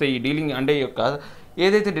ప్రకారం చూస్తే ఈ డీలింగ్ అంటే ఈ యొక్క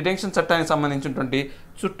ఏదైతే డిటెన్షన్ చట్టానికి సంబంధించినటువంటి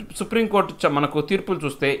సుప్రీంకోర్టు మనకు తీర్పులు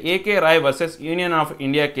చూస్తే AK Roy versus union of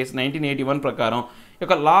India case 1981 ప్రకారం ఈ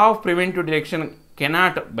యొక్క law of preventive detection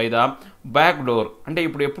cannot by the back door. అంటే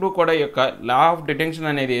ఇప్పుడు ఎప్పుడు కూడా ఈ యొక్క లా ఆఫ్ డిటెన్షన్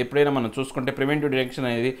అనేది ఎప్పుడైనా మనం చూసుకుంటే ప్రివెంటివ్ డిటెక్షన్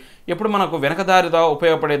అనేది ఎప్పుడు మనకు వెనకదారిగా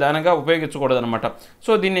ఉపయోగపడేదానిగా ఉపయోగించకూడదు అనమాట.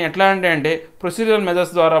 సో దీన్ని ఎట్లా అంటే ప్రొసీజర్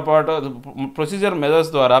మెజర్స్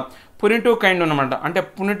ద్వారా పునిటివ్ కైండ్ అనమాట. అంటే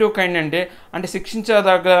పునిటివ్ కైండ్ అంటే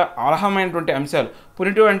శిక్షించదగ్గ అర్హమైనటువంటి అంశాలు.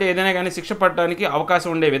 పునిటివ్ అంటే ఏదైనా కానీ శిక్ష పడడానికి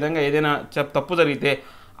అవకాశం ఉండే విధంగా ఏదైనా తప్పు జరిగితే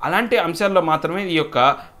అలాంటి అంశాల్లో మాత్రమే ఈ యొక్క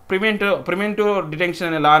ప్రివెంటివ్ డిటెన్షన్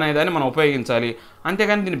అనే లా అనేదాన్ని మనం ఉపయోగించాలి,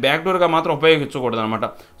 అంతేగాని దీన్ని బ్యాక్డోర్గా మాత్రం ఉపయోగించకూడదు అనమాట.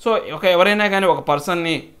 సో ఎవరైనా కానీ ఒక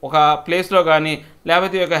పర్సన్ని ఒక ప్లేస్లో కానీ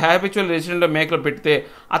లేకపోతే ఒక హ్యాబిచువల్ రెసిడెంట్లో మేకలో పెడితే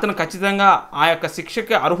అతను ఖచ్చితంగా ఆ యొక్క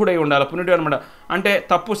శిక్షకి అర్హుడై ఉండాలి, పునిటి అనమాట. అంటే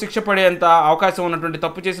తప్పు శిక్ష పడేంత అవకాశం ఉన్నటువంటి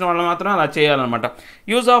తప్పు చేసిన వాళ్ళు మాత్రం అలా చేయాలన్నమాట.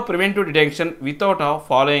 Use of preventive detention without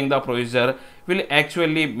following the procedure will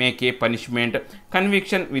actually make a punishment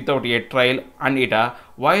conviction without a trial and it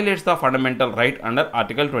violates the fundamental right under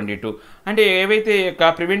Article 22. అంటే ఏవైతే యొక్క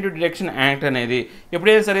ప్రివెంటివ్ డిటెక్షన్ యాక్ట్ అనేది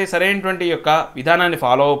ఎప్పుడైనా సరైనటువంటి యొక్క విధానాన్ని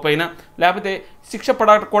ఫాలో అయిపోయినా లేకపోతే శిక్ష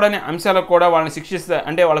పడకూడని అంశాలకు కూడా వాళ్ళని శిక్షిస్తే,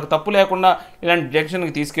 అంటే వాళ్ళకి తప్పు లేకుండా ఇలాంటి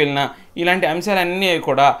డిటెక్షన్కి తీసుకెళ్ళినా ఇలాంటి అంశాలన్నీ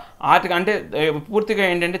కూడా అంటే పూర్తిగా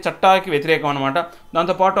ఏంటంటే చట్టానికి వ్యతిరేకం అనమాట.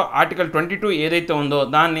 దాంతోపాటు ఆర్టికల్ 22 ఏదైతే ఉందో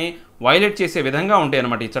దాన్ని వైలేట్ చేసే విధంగా ఉంటాయి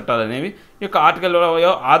అన్నమాట ఈ చట్టాలు అనేవి. ఈ యొక్క ఆర్టికల్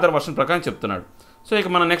ఆధార్ వర్షన్ ప్రకారం చెప్తున్నాడు. సో ఇక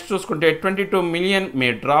మనం నెక్స్ట్ చూసుకుంటే 22 million May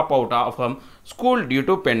drop out of school due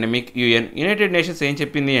to pandemic. United nations ఏం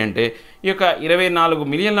చెప్పింది అంటే ఈ యొక్క 24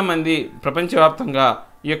 మిలియన్ల మంది ప్రపంచవ్యాప్తంగా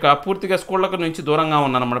ఈ యొక్క పూర్తిగా స్కూళ్ళకు నుంచి దూరంగా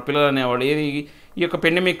ఉన్నారన్నమాట పిల్లలు అనేవాళ్ళు, ఏది ఈ యొక్క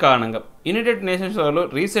పెండమిక్ కారణంగా. యునైటెడ్ నేషన్స్ వాళ్ళు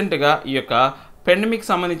రీసెంట్గా ఈ యొక్క పెండమిక్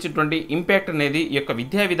సంబంధించినటువంటి ఇంపాక్ట్ అనేది ఈ యొక్క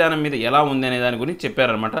విద్యా విధానం మీద ఎలా ఉంది అనే దాని గురించి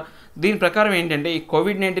చెప్పారనమాట. దీని ప్రకారం ఏంటంటే ఈ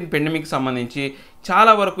కోవిడ్-19 పెండమిక్ సంబంధించి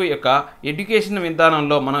చాలా వరకు యొక్క ఎడ్యుకేషన్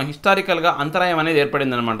విధానంలో మన హిస్టారికల్గా అంతరాయం అనేది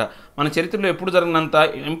ఏర్పడిందనమాట. మన చరిత్రలో ఎప్పుడు జరిగినంత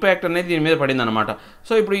ఇంపాక్ట్ అనేది దీని మీద పడిందనమాట.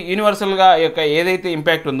 సో ఇప్పుడు యూనివర్సల్గా ఈ యొక్క ఏదైతే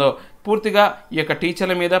ఇంపాక్ట్ ఉందో పూర్తిగా ఈ యొక్క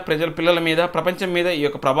టీచర్ల మీద పిల్లల మీద ప్రపంచం మీద ఈ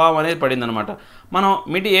యొక్క ప్రభావం అనేది పడిందనమాట. మనం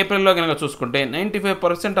మిడ్ ఏప్రిల్లో కనుక చూసుకుంటే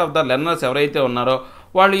 95% ఆఫ్ ద లెర్నర్స్ ఎవరైతే ఉన్నారో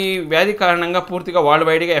వాళ్ళు ఈ వ్యాధి కారణంగా పూర్తిగా వరల్డ్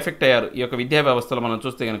వైడ్గా ఎఫెక్ట్ అయ్యారు ఈ యొక్క విద్యా వ్యవస్థలో మనం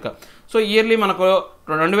చూస్తే కనుక. సో ఇయర్లీ మనకు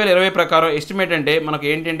 2020 ప్రకారం ఎస్టిమేట్ అంటే మనకు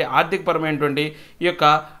ఏంటంటే ఆర్థికపరమైనటువంటి ఈ యొక్క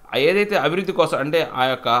ఏదైతే అభివృద్ధి కోసం అంటే ఆ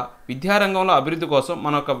యొక్క విద్యారంగంలో అభివృద్ధి కోసం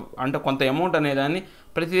మన యొక్క అంటే కొంత అమౌంట్ అనేదాన్ని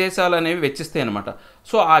ప్రతి దేశాలు అనేవి వెచ్చిస్తాయి అనమాట.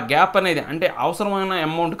 సో ఆ గ్యాప్ అనేది అంటే అవసరమైన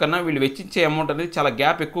అమౌంట్ కన్నా వీళ్ళు వెచ్చించే అమౌంట్ అనేది చాలా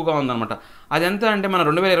గ్యాప్ ఎక్కువగా ఉందన్నమాట. అది ఎంత అంటే మనం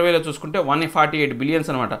 2020లో చూసుకుంటే 148 బిలియన్స్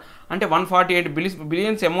అనమాట. అంటే 148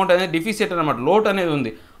 బిలియన్స్ అమౌంట్ అనేది డిఫిసిట్ అనమాట, లోటు అనేది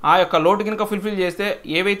ఉంది. ఆ యొక్క లోటు కనుక ఫుల్ఫిల్ చేస్తే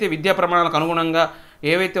ఏవైతే విద్యా ప్రమాణాలకు అనుగుణంగా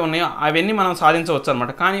ఏవైతే ఉన్నాయో అవన్నీ మనం సాధించవచ్చు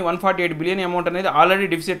అనమాట. కానీ 148 బిలియన్ అమౌంట్ అనేది ఆల్రెడీ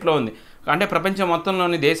డిఫిసిట్లో ఉంది. అంటే ప్రపంచం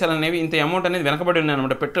మొత్తంలోని దేశాలు అనేవి ఇంత అమౌంట్ అనేది వెనకబడి ఉన్నాయి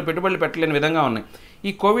అనమాట, పెట్టుబడులు పెట్టలేని విధంగా ఉన్నాయి.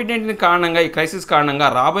 ఈ కోవిడ్-19 కారణంగా ఈ క్రైసిస్ కారణంగా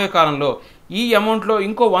రాబోయే కాలంలో ఈ అమౌంట్లో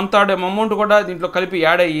ఇంకో 1/3 అమౌంట్ కూడా దీంట్లో కలిపి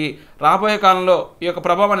యాడ్ అయ్యి రాబోయే కాలంలో ఈ యొక్క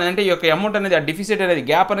ప్రభావం అనేది అంటే ఈ యొక్క అమౌంట్ అనేది ఆ డిఫిసిట్ అనేది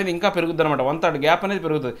గ్యాప్ అనేది ఇంకా పెరుగుతుంది అనమాట. 1/3 గ్యాప్ అనేది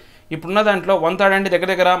పెరుగుతుంది. ఇప్పుడున్న దాంట్లో 1/3 అంటే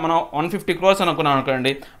దగ్గర మనం 150 crores అనుకున్నాం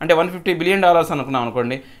అనుకోండి, అంటే $150 billion అనుకున్నాం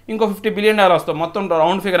అనుకోండి, ఇంకో $50 billion మొత్తం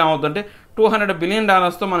రౌండ్ ఫిగర్ ఏమవుతుందంటే $200 billion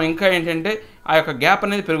మనం ఇంకా ఏంటంటే ఆ యొక్క గ్యాప్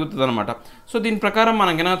అనేది పెరుగుతుంది అనమాట. సో దీని ప్రకారం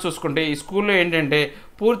మనం కనుక చూసుకుంటే ఈ స్కూల్లో ఏంటంటే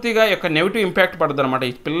పూర్తిగా యొక్క నెగిటివ్ ఇంపాక్ట్ పడుతుంది అనమాట.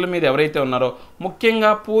 ఈ పిల్లల మీద ఎవరైతే ఉన్నారో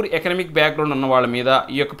ముఖ్యంగా పూర్ ఎకనామిక్ బ్యాక్గ్రౌండ్ ఉన్న వాళ్ళ మీద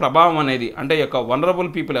ఈ యొక్క ప్రభావం అనేది అంటే ఈ యొక్క వనరబుల్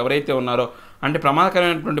పీపుల్ ఎవరైతే ఉన్నారో అంటే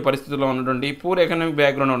ప్రమాదకరమైనటువంటి పరిస్థితుల్లో ఉన్నటువంటి పూర్ ఎకనామిక్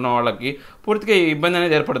బ్యాక్గ్రౌండ్ ఉన్న వాళ్ళకి పూర్తిగా ఈ ఇబ్బంది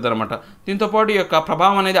అనేది ఏర్పడుతుంది అనమాట. దీంతోపాటు ఈ యొక్క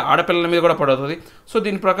ప్రభావం అనేది ఆడపిల్లల మీద కూడా పడుతుంది. సో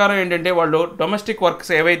దీని ప్రకారం ఏంటంటే వాళ్ళు డొమెస్టిక్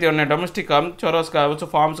వర్క్స్ ఏవైతే ఉన్నాయో డొమెస్టిక్ చొరస్ కావచ్చు,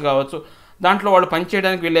 ఫార్మ్స్ కావచ్చు, దాంట్లో వాళ్ళు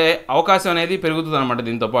పనిచేయడానికి వెళ్ళే అవకాశం అనేది పెరుగుతుంది అనమాట.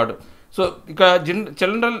 దీంతోపాటు సో ఇక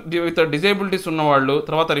చిల్డ్రన్ విత్ డిజేబిలిటీస్ ఉన్నవాళ్ళు,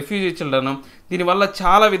 తర్వాత రిఫ్యూజీ చిల్డ్రన్, దీనివల్ల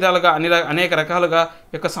చాలా విధాలుగా అనేక రకాలుగా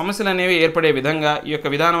యొక్క సమస్యలు అనేవి ఏర్పడే విధంగా ఈ యొక్క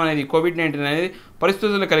విధానం అనేది కోవిడ్-19 అనేది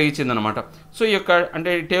పరిస్థితులు కలిగించిందనమాట. సో ఈ యొక్క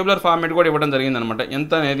అంటే టేబులర్ ఫార్మేట్ కూడా ఇవ్వడం జరిగిందనమాట.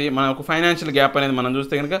 ఎంత అనేది మనకు ఫైనాన్షియల్ గ్యాప్ అనేది మనం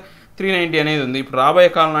చూస్తే కనుక 390 అనేది ఉంది. ఇప్పుడు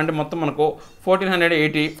రాబోయే కాలంలో అంటే మొత్తం మనకు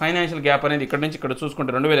 1480 ఫైనాన్షియల్ గ్యాప్ అనేది ఇక్కడ నుంచి ఇక్కడ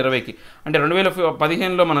చూసుకుంటే 2020కి అంటే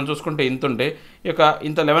 2015లో మనం చూసుకుంటే ఇంత ఉంటే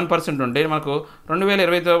ఇంత 11% ఉంటే మనకు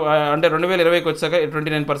 2020 అంటే 2020కి వచ్చాక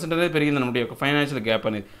 29% అనేది పెరిగిందనమాట ఈ యొక్క ఫైనాన్షియల్ గ్యాప్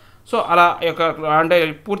అనేది. సో అలా యొక్క అంటే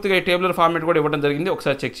పూర్తిగా ఈ టేబులర్ ఫార్మేట్ కూడా ఇవ్వడం జరిగింది,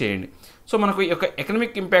 ఒకసారి చెక్ చేయండి. సో మనకు ఈ యొక్క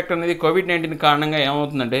ఎకనామిక్ ఇంపాక్ట్ అనేది కోవిడ్-19 కారణంగా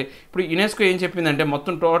ఏమవుతుందంటే ఇప్పుడు యునెస్కో ఏం చెప్పిందంటే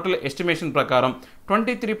మొత్తం టోటల్ ఎస్టిమేషన్ ప్రకారం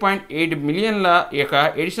 23.8 మిలియన్ల ఈ యొక్క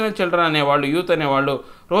ఎడిషనల్ చిల్డ్రన్ అనేవాళ్ళు, యూత్ అనేవాళ్ళు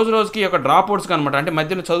రోజుకి ఈ యొక్క డ్రాప్ అవుట్స్కి అనమాట అంటే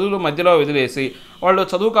చదువులు మధ్యలో వదిలేసి వాళ్ళు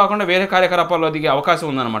చదువు కాకుండా వేరే కార్యకలాపాల్లో దిగే అవకాశం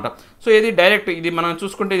ఉందన్నమాట. సో ఇది మనం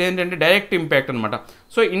చూసుకుంటే ఇది ఏంటంటే డైరెక్ట్ ఇంపాక్ట్ అనమాట.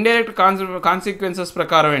 సో ఇండైరెక్ట్ కాన్సిక్వెన్సెస్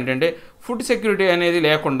ప్రకారం ఏంటంటే ఫుడ్ సెక్యూరిటీ అనేది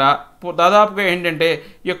లేకుండా దాదాపుగా ఏంటంటే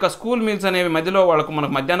ఈ యొక్క స్కూల్ మీల్స్ అనేవి మధ్యలో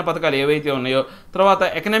మనకు మధ్యాహ్న పథకాలు ఏవైతే ఉన్నాయో తర్వాత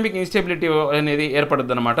ఎకనామిక్ ఇన్స్టెబిలిటీ అనేది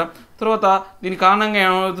ఏర్పడుతుంది అనమాట. తర్వాత దీని కారణంగా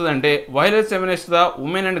ఏమవుతుందంటే violence against the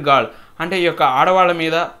women and girl అంటే ఈ యొక్క ఆడవాళ్ళ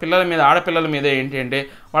మీద ఆడపిల్లల మీద ఏంటంటే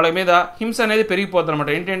వాళ్ళ మీద హింస అనేది పెరిగిపోతుంది అనమాట.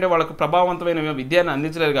 ఏంటంటే వాళ్ళకు ప్రభావవంతమైన విద్యను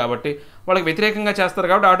అందించలేదు కాబట్టి వాళ్ళకి వ్యతిరేకంగా చేస్తారు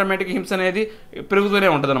కాబట్టి ఆటోమేటిక్ హింస అనేది పెరుగుతూనే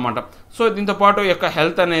ఉంటుంది అనమాట. సో దీంతోపాటు ఈ యొక్క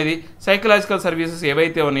హెల్త్ అనేది సైకలాజికల్ సర్వీసెస్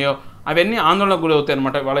ఏవైతే ఉన్నాయో అవన్నీ ఆందోళనకు గురవుతాయి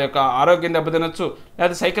అనమాట. వాళ్ళ యొక్క ఆరోగ్యం దెబ్బతినొచ్చు,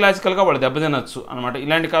 లేదా సైకలాజికల్గా వాళ్ళు దెబ్బతినొచ్చు అనమాట.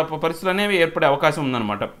 ఇలాంటి పరిస్థితులు అనేవి ఏర్పడే అవకాశం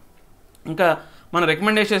ఉందన్నమాట. ఇంకా మన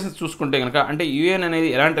రికమెండేషన్స్ చూసుకుంటే కనుక, అంటే యూఎన్ అనేది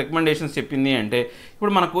ఎలాంటి రికమెండేషన్స్ చెప్పింది అంటే,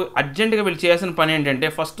 ఇప్పుడు మనకు అర్జెంటుగా వీళ్ళు చేయాల్సిన పని ఏంటంటే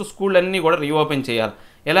ఫస్ట్ స్కూళ్ళన్నీ కూడా రీఓపెన్ చేయాలి.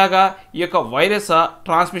 ఎలాగా, ఈ యొక్క వైరస్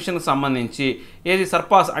ట్రాన్స్మిషన్కి సంబంధించి ఏది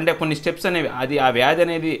సర్పాస్ అంటే కొన్ని స్టెప్స్ అనేవి, అది ఆ వ్యాధి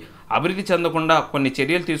అనేది అభివృద్ధి చెందకుండా కొన్ని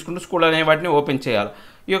చర్యలు తీసుకుంటూ స్కూల్ అనే వాటిని ఓపెన్ చేయాలి.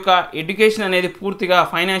 ఈ యొక్క ఎడ్యుకేషన్ అనేది పూర్తిగా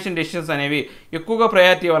ఫైనాన్షియల్ డెసిషన్స్ అనేవి ఎక్కువగా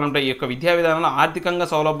ప్రయారిటీ ఇవ్వాలంటాయి. ఈ యొక్క విద్యా విధానంలో ఆర్థికంగా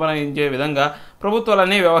సౌలభ్యం విధంగా ప్రభుత్వాలు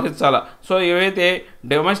అనేవి వ్యవహరించాలి. సో ఏవైతే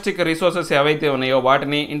డొమెస్టిక్ రిసోర్సెస్ ఏవైతే ఉన్నాయో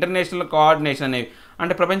వాటిని ఇంటర్నేషనల్ కోఆర్డినేషన్ అనేవి,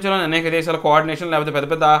 అంటే ప్రపంచంలోని అనేక దేశాల కోఆర్డినేషన్, లేకపోతే పెద్ద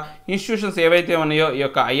పెద్ద ఇన్స్టిట్యూషన్స్ ఏవైతే ఉన్నాయో, ఈ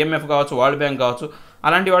యొక్క IMF కావచ్చు, వరల్డ్ బ్యాంక్ కావచ్చు,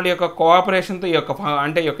 అలాంటి వాళ్ళ యొక్క కోఆపరేషన్తో ఈ యొక్క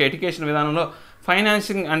అంటే ఈ యొక్క ఎడ్యుకేషన్ విధానంలో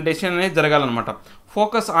ఫైనాన్సింగ్ అండ్ డెసిషన్ అనేది జరగాలన్నమాట.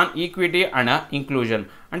 Focus on equity and inclusion,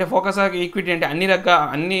 అంటే ఫోకస్ ఆన్ ఈక్విటీ అంటే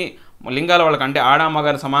అన్ని లింగాల వాళ్ళకి, అంటే ఆడ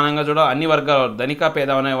మగారిని సమానంగా చూడాలి, అన్ని వర్గాల ధనిక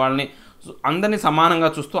పేద అనే వాళ్ళని అందరినీ సమానంగా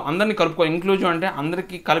చూస్తూ అందరినీ కలుపుకో. ఇంక్లూజన్ అంటే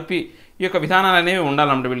అందరికీ కలిపి ఈ యొక్క విధానాలు అనేవి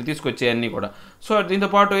ఉండాలన్నమాట వీళ్ళు తీసుకొచ్చే అన్నీ కూడా. సో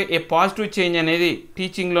దీంతోపాటు ఏ పాజిటివ్ చేంజ్ అనేది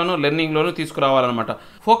టీచింగ్లోను లెర్నింగ్లోనూ తీసుకురావాలన్నమాట.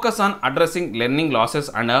 Focus on addressing learning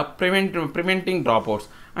losses and preventing dropouts,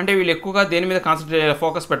 అంటే వీళ్ళు ఎక్కువగా దేని మీద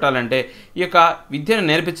ఫోకస్ పెట్టాలంటే ఈ యొక్క విద్యను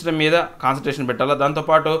నేర్పించడం మీద కాన్సన్ట్రేషన్ పెట్టాలి.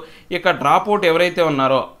 దాంతోపాటు ఈ యొక్క డ్రాప్అవుట్ ఎవరైతే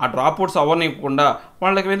ఉన్నారో ఆ డ్రాప్అవుట్స్ అవ్వనివ్వకుండా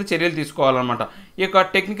వాళ్ళకి మీద చర్యలు తీసుకోవాలన్నమాట. ఈ యొక్క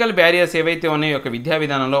టెక్నికల్ బ్యారియర్స్ ఏవైతే ఉన్నాయో ఈ యొక్క విద్యా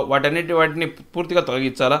విధానంలో వాటిని పూర్తిగా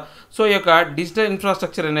తొలగించాలా. సో ఈ యొక్క డిజిటల్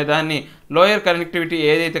ఇన్ఫ్రాస్ట్రక్చర్ అనే దాన్ని లోయర్ కనెక్టివిటీ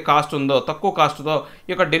ఏదైతే కాస్ట్ ఉందో, తక్కువ కాస్ట్తో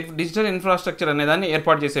ఈ యొక్క డిజిటల్ ఇన్ఫ్రాస్ట్రక్చర్ అనే దాన్ని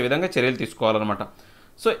ఏర్పాటు చేసే విధంగా చర్యలు తీసుకోవాలన్నమాట.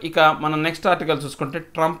 సో ఇక మనం నెక్స్ట్ ఆర్టికల్ చూసుకుంటే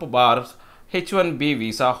Trump bars H1B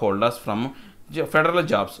visa holders from federal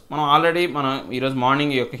jobs. మనం ఈరోజు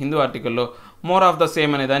మార్నింగ్ ఈ యొక్క హిందూ ఆర్టికల్లో మోర్ ఆఫ్ ద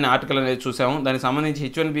సేమ్ అనే దాని ఆర్టికల్ అనేది చూసాము. దానికి సంబంధించి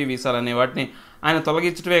H1B వీసాలు అనే వాటిని ఆయన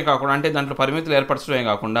తొలగించడమే కాకుండా, అంటే దాంట్లో పరిమితులు ఏర్పరచడమే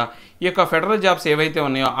కాకుండా ఈ యొక్క ఫెడరల్ జాబ్స్ ఏవైతే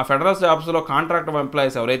ఉన్నాయో ఆ ఫెడరల్ జాబ్స్లో కాంట్రాక్ట్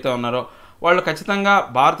ఎంప్లాయీస్ ఎవరైతే ఉన్నారో వాళ్ళు ఖచ్చితంగా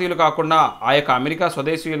భారతీయులు కాకుండా ఆ యొక్క అమెరికా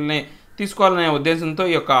స్వదేశీయుల్ని తీసుకోవాలనే ఉద్దేశంతో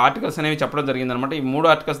ఈ యొక్క ఆర్టికల్స్ అనేవి చెప్పడం జరిగిందనమాట. ఈ 3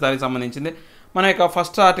 ఆర్టికల్స్ దానికి సంబంధించింది. మన యొక్క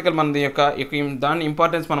ఫస్ట్ ఆర్టికల్ మనది యొక్క దాని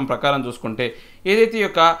ఇంపార్టెన్స్ మనం ప్రకారం చూసుకుంటే, ఏదైతే ఈ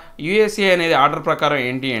యొక్క USA అనేది ఆర్డర్ ప్రకారం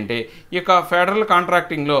ఏంటి అంటే, ఈ యొక్క ఫెడరల్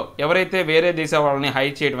కాంట్రాక్టింగ్లో ఎవరైతే వేరే దేశ వాళ్ళని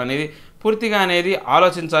హైర్ చేయడం అనేది పూర్తిగా అనేది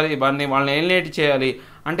ఆలోచించాలి. వాళ్ళని ఎలినేట్ చేయాలి,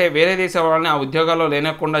 అంటే వేరే దేశ వాళ్ళని ఆ ఉద్యోగాల్లో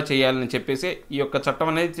లేనకుండా చేయాలని చెప్పేసి ఈ యొక్క చట్టం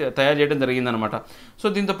అనేది తయారు చేయడం జరిగిందనమాట. సో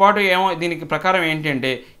దీంతోపాటు దీనికి ప్రకారం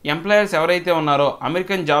ఏంటంటే, ఎంప్లాయర్స్ ఎవరైతే ఉన్నారో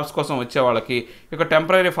అమెరికన్ జాబ్స్ కోసం వచ్చే వాళ్ళకి ఈ యొక్క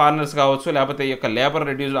టెంపరీ ఫారినర్స్ కావచ్చు, లేకపోతే ఈ యొక్క లేబర్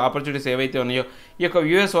రెడ్యూస్డ్ ఆపర్చునిటీస్ ఏవైతే ఉన్నాయో ఈ యొక్క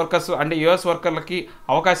US వర్కర్స్ అంటే US వర్కర్లకి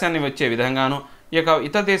అవకాశాన్ని వచ్చే విధంగాను ఈ యొక్క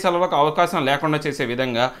ఇతర దేశాలలో అవకాశం లేకుండా చేసే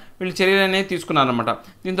విధంగా వీళ్ళు చర్యలు అనేది తీసుకున్నారనమాట.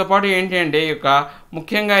 దీంతోపాటు ఏంటి అంటే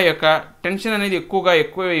ముఖ్యంగా ఈ యొక్క టెన్షన్ అనేది ఎక్కువ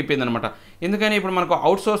అయిపోయిందనమాట. ఎందుకని ఇప్పుడు మనకు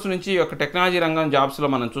అవుట్సోర్స్ నుంచి ఈ యొక్క టెక్నాలజీ రంగం జాబ్స్లో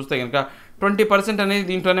మనం చూస్తే కనుక 20% అనేది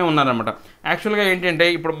దీంట్లోనే ఉన్నారనమాట. యాక్చువల్గా ఏంటంటే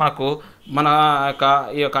ఇప్పుడు మన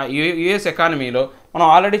ఈ యొక్క US ఎకానమీలో మనం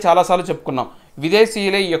ఆల్రెడీ చాలాసార్లు చెప్పుకున్నాం,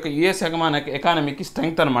 విదేశీయులే ఈ యొక్క US ఎకానమీకి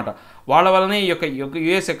స్ట్రెంగ్త్ అనమాట. వాళ్ళ వల్లనే ఈ యొక్క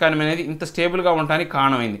US ఎకానమీ అనేది ఇంత స్టేబుల్గా ఉండడానికి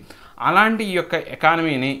కారణమైంది. అలాంటి ఈ యొక్క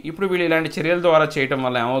ఎకానమీని ఇప్పుడు వీళ్ళు ఇలాంటి చర్యల ద్వారా చేయడం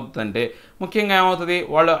వల్ల ఏమవుతుందంటే, ముఖ్యంగా ఏమవుతుంది,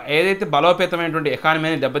 వాళ్ళు ఏదైతే బలోపేతమైనటువంటి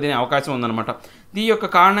ఎకానమీని దెబ్బతినే అవకాశం ఉందన్నమాట. దీని యొక్క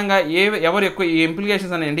కారణంగా ఎవరు ఎక్కువ ఈ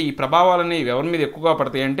ఇంప్లికేషన్స్ అనేవి ఈ ప్రభావాలని ఎవరి మీద ఎక్కువగా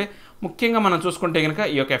పడతాయి అంటే, ముఖ్యంగా మనం చూసుకుంటే కనుక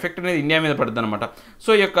ఈ యొక్క ఎఫెక్ట్ అనేది ఇండియా మీద పడుతుంది అనమాట.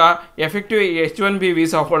 సో ఈ యొక్క ఎఫెక్టివ్ H1B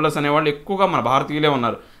వీసా హోల్డర్స్ అనేవాళ్ళు ఎక్కువగా మన భారతీయులే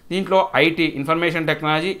ఉన్నారు. దీంట్లో IT information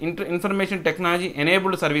technology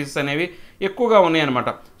enabled services అనేవి ఎక్కువగా ఉన్నాయన్నమాట.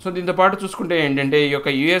 సో దీంతోపాటు చూసుకుంటే ఏంటంటే ఈ యొక్క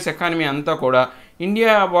US ఎకానమీ అంతా కూడా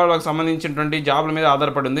ఇండియా వాళ్ళకి సంబంధించినటువంటి జాబ్ల మీద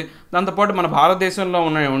ఆధారపడి ఉంది. దాంతోపాటు మన భారతదేశంలో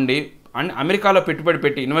ఉండి అమెరికాలో పెట్టుబడి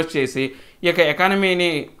పెట్టి ఇన్వెస్ట్ చేసి ఈ యొక్క ఎకానమీని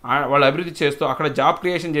వాళ్ళు అభివృద్ధి చేస్తూ అక్కడ జాబ్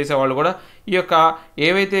క్రియేషన్ చేసే వాళ్ళు కూడా ఈ యొక్క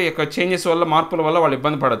ఏవైతే ఈ యొక్క చేంజెస్ వల్ల, మార్పుల వల్ల వాళ్ళు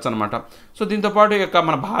ఇబ్బంది పడవచ్చు అనమాట. సో దీంతోపాటు ఈ యొక్క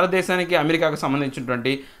మన భారతదేశానికి అమెరికాకు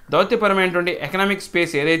సంబంధించినటువంటి దౌత్యపరమైనటువంటి ఎకనామిక్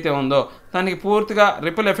స్పేస్ ఏదైతే ఉందో దానికి పూర్తిగా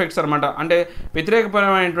రిపల్ ఎఫెక్ట్స్ అనమాట, అంటే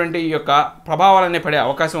వ్యతిరేకపరమైనటువంటి ఈ యొక్క ప్రభావాలనే పడే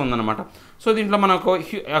అవకాశం ఉందన్నమాట. సో దీంట్లో మనకు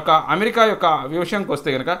అమెరికా యొక్క విషయానికి వస్తే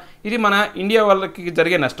కనుక ఇది మన ఇండియా వాళ్ళకి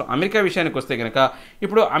జరిగే నష్టం. అమెరికా విషయానికి వస్తే కనుక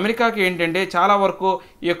ఇప్పుడు అమెరికాకి ఏంటంటే చాలా వరకు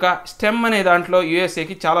ఈ యొక్క స్టెమ్ అనే దాంట్లో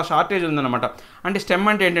USAకి చాలా షార్టేజ్ ఉందన్నమాట. అంటే స్టెమ్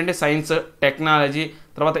అంటే ఏంటంటే సైన్స్, టెక్నాలజీ,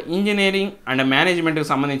 తర్వాత ఇంజనీరింగ్ అండ్ మేనేజ్మెంట్కి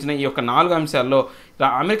సంబంధించిన ఈ యొక్క 4 అంశాల్లో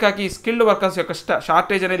అమెరికాకి స్కిల్డ్ వర్కర్స్ యొక్క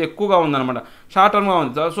షార్టేజ్ అనేది ఎక్కువగా ఉందన్నమాట, షార్ట్ టర్మ్గా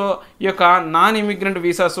ఉంది. సో ఈ యొక్క నాన్ ఇమిగ్రెంట్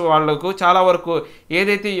వీసాస్ వాళ్ళకు చాలా వరకు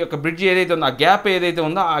ఏదైతే ఈ యొక్క బ్రిడ్జ్ ఏదైతే ఉందో, ఆ గ్యాప్ ఏదైతే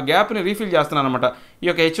ఉందో ఆ గ్యాప్ని రీఫిల్ చేస్తున్నారన్నమాట ఈ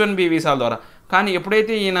యొక్క H1B వీసాల ద్వారా. కానీ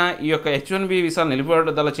ఎప్పుడైతే ఈయన ఈ యొక్క H1B వీసాలు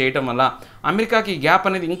నిలుపుదల చేయటం వల్ల అమెరికాకి గ్యాప్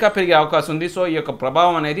అనేది ఇంకా పెరిగే అవకాశం ఉంది. సో ఈ యొక్క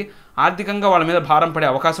ప్రభావం అనేది ఆర్థికంగా వాళ్ళ మీద భారం పడే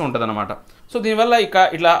అవకాశం ఉంటుందన్నమాట. సో దీనివల్ల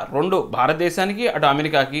ఇట్లా రెండు భారతదేశానికి అటు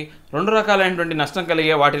అమెరికాకి రెండు రకాలైనటువంటి నష్టం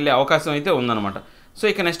కలిగే వాటిల్లే అవకాశం అయితే ఉందన్నమాట. సో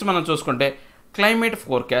ఇక నెక్స్ట్ మనం చూసుకుంటే climate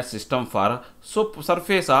forecast system for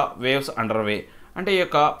surface waves under వే. అంటే ఈ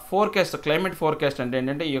యొక్క క్లైమేట్ ఫోర్కాస్ట్ అంటే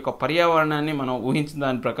ఏంటంటే ఈ యొక్క పర్యావరణాన్ని మనం ఊహించిన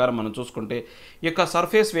దాని ప్రకారం మనం చూసుకుంటే ఈ యొక్క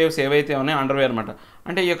సర్ఫేస్ వేవ్స్ ఏవైతే ఉన్నాయో అండర్వే అనమాట.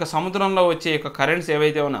 అంటే ఈ యొక్క సముద్రంలో వచ్చే యొక్క కరెంట్స్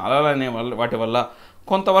ఏవైతే ఉన్నాయో అలలనే వాటి వల్ల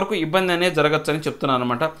కొంతవరకు ఇబ్బంది అనేది జరగచ్చని చెప్తున్నాను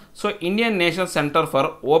అనమాట. So Indian national centre for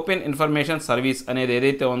open information service అనేది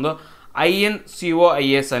ఏదైతే ఉందో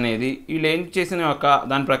INCOIS అనేది వీళ్ళు ఏం చేసిన ఒక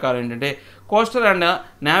దాని ప్రకారం ఏంటంటే coastal and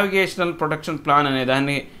navigational protection plan అనే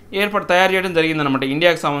దాన్ని తయారు చేయడం జరిగిందనమాట.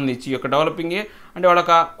 ఇండియాకి సంబంధించి ఈ యొక్క డెవలపింగ్ అంటే వాళ్ళ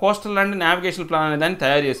కోస్టల్ అండ్ నావిగేషన్ ప్లాన్ అనే దాన్ని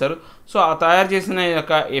తయారు చేశారు. సో ఆ తయారు చేసిన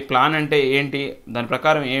యొక్క ఈ ప్లాన్ అంటే ఏంటి, దాని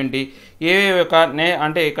ప్రకారం ఏంటి,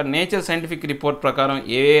 అంటే ఇక్కడ నేచర్ సైంటిఫిక్ రిపోర్ట్ ప్రకారం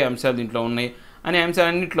ఏ అంశాలు దీంట్లో ఉన్నాయి అనే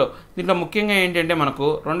అంశాలన్నింటిలో దీంట్లో ముఖ్యంగా ఏంటంటే మనకు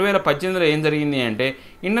 2018లో ఏం జరిగింది అంటే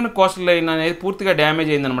ఇండియన్ కోస్టల్ లైన్ అనేది పూర్తిగా డ్యామేజ్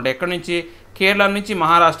అయిందనమాట. ఎక్కడి నుంచి కేరళ నుంచి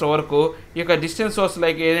మహారాష్ట్ర వరకు ఈ యొక్క డిస్టెన్స్ సోర్స్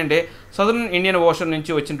లైక్ ఏంటంటే సదరన్ ఇండియన్ ఓషన్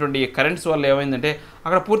నుంచి వచ్చినటువంటి ఈ కరెంట్స్ వల్ల ఏమైందంటే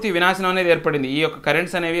అక్కడ పూర్తి వినాశనం అనేది ఏర్పడింది. ఈ యొక్క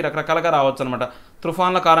కరెంట్స్ అనేవి రకరకాలుగా రావచ్చు అనమాట.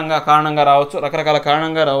 తుఫాన్ల కారణంగా రావచ్చు, రకరకాల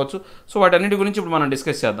కారణంగా రావచ్చు. సో వాటన్నిటి గురించి ఇప్పుడు మనం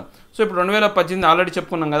డిస్కస్ చేద్దాం. సో ఇప్పుడు 2018 ఆల్రెడీ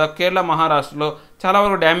చెప్పుకున్నాం కదా, కేరళ మహారాష్ట్రలో చాలా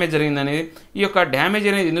వరకు డ్యామేజ్ జరిగింది అనేది. ఈ యొక్క డ్యామేజ్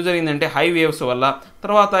అనేది ఎందుకు జరిగిందంటే హై వేవ్స్ వల్ల,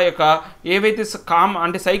 తర్వాత యొక్క ఏవైతే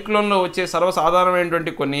అంటే సైక్లోన్లో వచ్చే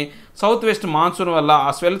సర్వసాధారణమైనటువంటి కొన్ని సౌత్ వెస్ట్ మాన్సూన్ వల్ల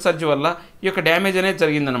ఆ స్వెల్ సర్జ్ వల్ల ఈ యొక్క డ్యామేజ్ అనేది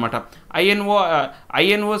జరిగిందనమాట.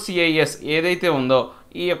 INOCIS ఏదైతే ఉందో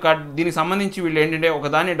ఈ యొక్క దీనికి సంబంధించి వీళ్ళు ఏంటంటే ఒక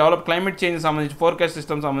దాన్ని క్లైమేట్ చేంజ్ సంబంధించి ఫోర్కాస్ట్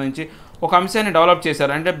సిస్టమ్ సంబంధించి ఒక అంశాన్ని డెవలప్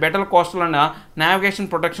చేశారు. అంటే better coastal and navigation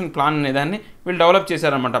protection plan అనే దాన్ని వీళ్ళు డెవలప్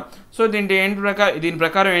చేశారనమాట. సో దీని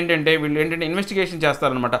ప్రకారం ఏంటంటే వీళ్ళు ఇన్వెస్టిగేషన్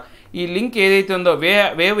చేస్తారనమాట. ఈ లింక్ ఏదైతే ఉందో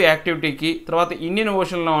వేవ్ యాక్టివిటీకి తర్వాత ఇండియన్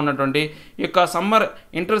ఓషన్లో ఉన్నటువంటి ఈ యొక్క సమ్మర్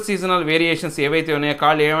ఇంటర్ సీజనల్ వేరియేషన్స్ ఏవైతే ఉన్నాయో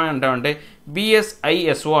కాళ్ళు ఏమంటామంటే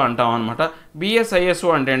BSISO అంటాం అనమాట. BSISO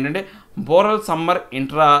అంటే ఏంటంటే Bowral summer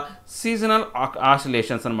intra seasonal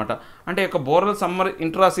oscillations అనమాట. అంటే ఈ యొక్క Bowral summer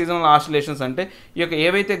intra seasonal oscillations అంటే ఈ యొక్క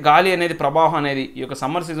ఏవైతే గాలి అనేది ప్రవాహం అనేది ఈ యొక్క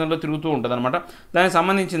సమ్మర్ సీజన్లో తిరుగుతూ ఉంటుంది అనమాట, దానికి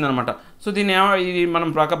సంబంధించింది అనమాట. సో ఇది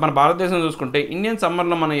మన భారతదేశం చూసుకుంటే ఇండియన్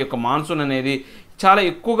సమ్మర్లో మన యొక్క మాన్సూన్ అనేది చాలా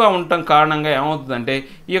ఎక్కువగా ఉండటం కారణంగా ఏమవుతుందంటే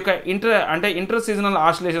ఈ యొక్క ఇంటర్ సీజనల్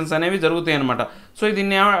ఆసిలేషన్స్ అనేవి జరుగుతాయి అనమాట. సో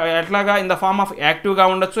దీన్ని ఎట్లాగా ఇన్ ద ఫార్మ్ ఆఫ్ యాక్టివ్గా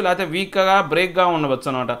ఉండొచ్చు, లేకపోతే వీక్గా బ్రేక్గా ఉండవచ్చు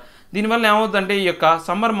అనమాట. దీనివల్ల ఏమవుతుందంటే ఈ యొక్క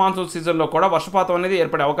సమ్మర్ మాన్సూన్ సీజన్లో కూడా వర్షపాతం అనేది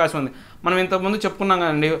ఏర్పడే అవకాశం ఉంది. మనం ఇంతకుముందు చెప్పుకున్నాం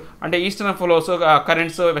కదండి, అంటే eastern flows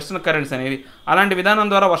currents, western currents అనేవి అలాంటి విధానం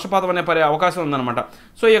ద్వారా వర్షపాతం అనే పడే అవకాశం ఉందన్నమాట.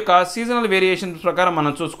 సో ఈ యొక్క సీజనల్ వేరియేషన్ ప్రకారం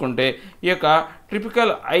మనం చూసుకుంటే ఈ యొక్క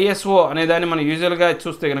ట్రిపికల్ ISO అనే దాన్ని మనం యూజువల్గా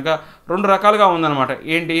చూస్తే కనుక రెండు రకాలుగా ఉందన్నమాట.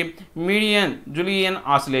 ఏంటి, మీడియన్ జూలియన్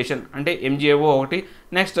ఆసిలేషన్ అంటే MJO ఒకటి,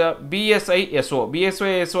 నెక్స్ట్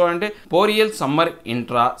BSISO అంటే boreal summer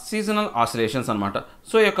intra seasonal oscillations అనమాట.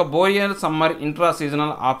 సో ఈ యొక్క boreal summer intra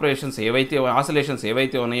seasonal oscillations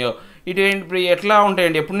ఏవైతే ఉన్నాయో ఇటు ఎట్లా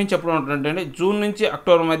ఉంటాయండి, ఎప్పటి నుంచి ఎప్పుడు ఉంటాయంటే జూన్ నుంచి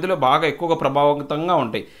అక్టోబర్ మధ్యలో బాగా ఎక్కువగా ప్రభావితంగా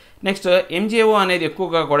ఉంటాయి. నెక్స్ట్ MJO అనేది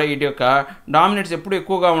ఎక్కువగా కూడా వీటి యొక్క డామినేట్స్ ఎప్పుడు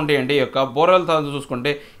ఎక్కువగా ఉంటాయండి. ఈ యొక్క బోరల్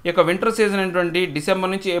చూసుకుంటే ఈ యొక్క వింటర్ సీజన్ అయినటువంటి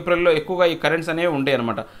డిసెంబర్ నుంచి ఏప్రిల్లో ఎక్కువగా ఈ కరెంట్స్ అనేవి ఉంటాయి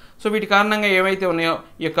అనమాట. సో వీటి కారణంగా ఏవైతే ఉన్నాయో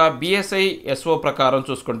ఈ యొక్క BSISO ప్రకారం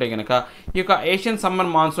చూసుకుంటే కనుక ఈ యొక్క ఏషియన్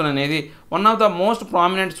సమ్మర్ మాన్సూన్ అనేది one of the most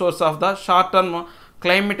prominent source of the short term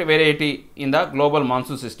climate variety in the global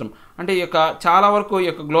monsoon system. అంటే ఈ యొక్క చాలా వరకు ఈ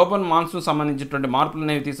యొక్క గ్లోబల్ మాన్సూన్ సంబంధించినటువంటి మార్పులు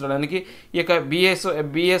అనేవి తీసుకురావడానికి ఈ యొక్క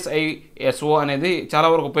BSISO అనేది చాలా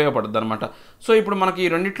వరకు ఉపయోగపడుతుంది అనమాట. సో ఇప్పుడు మనకి ఈ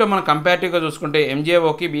రెండిట్లో మనం కంపారిటివ్గా చూసుకుంటే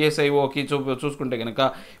MJOకి BSIOకి చూసుకుంటే కనుక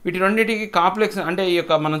వీటి రెండింటికి కాంప్లెక్స్ అంటే ఈ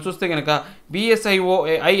యొక్క మనం చూస్తే కనుక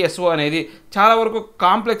BSISO అనేది చాలా వరకు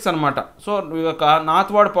కాంప్లెక్స్ అనమాట. సో ఈ యొక్క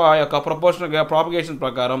నార్త్వర్డ్ యొక్క ప్రపోర్షనల్ ప్రాపగేషన్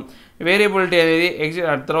ప్రకారం వేరియబిలిటీ అనేది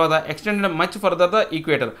తర్వాత extended much further the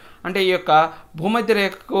equator అంటే ఈ యొక్క భూమధ్య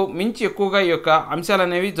రేఖకు మించి ఎక్కువగా ఈ యొక్క అంశాలు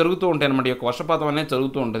అనేవి జరుగుతూ ఉంటాయి అన్నమాట. ఈ యొక్క వర్షపాతం అనేది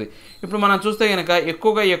జరుగుతూ ఉంటుంది. ఇప్పుడు మనం చూస్తే కనుక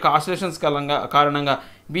ఎక్కువగా ఈ యొక్క ఆసిలేషన్స్ కారణంగా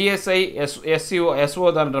BSISO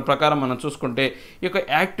దాని ప్రకారం మనం చూసుకుంటే ఈ యొక్క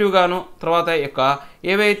యాక్టివ్గాను తర్వాత ఈ యొక్క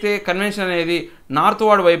ఏవైతే కన్వెన్షన్ అనేది నార్త్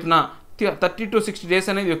వార్డ్ వైపున 30 to 60 days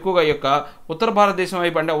అనేది ఎక్కువగా ఈ యొక్క ఉత్తర భారతదేశం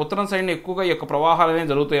వైపు అంటే ఉత్తరం సైడ్ని ఎక్కువగా ఈ యొక్క ప్రవాహాలు అనేవి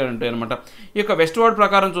జరుగుతాయి ఉంటాయి అనమాట. ఈ యొక్క వెస్ట్ వార్డ్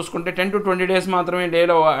ప్రకారం చూసుకుంటే 10 to 20 days మాత్రమే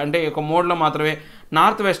డేలో అంటే ఈ యొక్క మోడ్లో మాత్రమే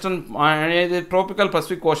నార్త్ వెస్టర్న్ అనేది ట్రోపికల్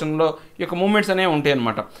పసిఫిక్ ఓషన్లో ఈ యొక్క మూమెంట్స్ అనేవి ఉంటాయి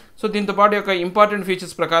అనమాట. సో దీంతోపాటు యొక్క ఇంపార్టెంట్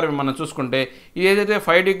ఫీచర్స్ ప్రకారం మనం చూసుకుంటే ఇది ఏదైతే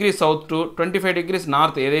 5 degrees south to 25 degrees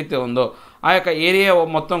north ఏదైతే ఉందో ఆ యొక్క ఏరియా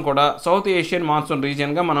మొత్తం కూడా సౌత్ ఏషియన్ మాన్సూన్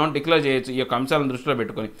రీజియన్గా మనం డిక్లేర్ చేయొచ్చు ఈ యొక్క అంశాలను దృష్టిలో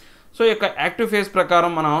పెట్టుకొని. సో ఈ యొక్క యాక్టివ్ ఫేజ్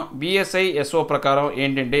ప్రకారం మనం BSI-SO ప్రకారం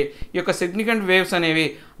ఏంటంటే ఈ యొక్క సిగ్నిఫికెంట్ వేవ్స్ అనేవి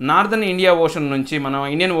నార్దర్న్ ఇండియా ఓషన్ నుంచి మనం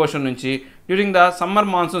ఇండియన్ ఓషన్ నుంచి డ్యూరింగ్ ద సమ్మర్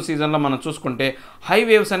మాన్సూన్ సీజన్లో మనం చూసుకుంటే హై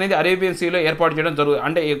వేవ్స్ అనేది అరేబియన్ సీలో ఏర్పాటు చేయడం జరుగుతుంది,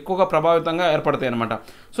 అంటే ఎక్కువగా ప్రభావితంగా ఏర్పడతాయి అనమాట.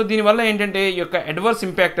 సో దీనివల్ల ఏంటంటే ఈ యొక్క అడ్వర్స్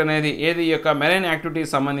ఇంపాక్ట్ అనేది ఏది ఈ యొక్క మెరైన్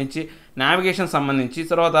యాక్టివిటీస్ సంబంధించి, నావిగేషన్ సంబంధించి,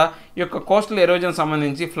 తర్వాత ఈ యొక్క కోస్టల్ ఎరోజన్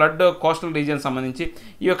సంబంధించి, ఫ్లడ్ కోస్టల్ రీజియన్ సంబంధించి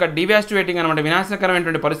ఈ యొక్క డివాస్టివేటింగ్ అనమాట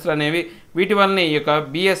వినాశనకరమైనటువంటి పరిస్థితులు అనేవి వీటి వల్లనే ఈ యొక్క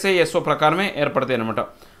BSI-SO ప్రకారమే ఏర్పడతాయి అనమాట.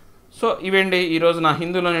 సో ఇవేంటి ఈరోజు నా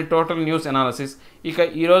హిందూలోని టోటల్ న్యూస్ అనాలిసిస్. ఇక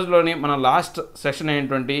ఈ రోజులోని మన లాస్ట్ సెషన్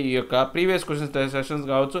అయినటువంటి ఈ యొక్క ప్రీవియస్ క్వశ్చన్స్ సెషన్స్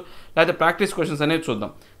కావచ్చు లేకపోతే ప్రాక్టీస్ క్వశ్చన్స్ అనేవి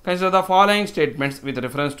చూద్దాం. Consider the following statements with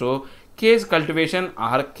reference to cage cultivation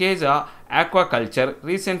are cage aquaculture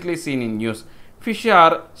recently scene in news. Fish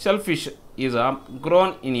or shall fish is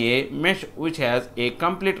grown in a mesh which has a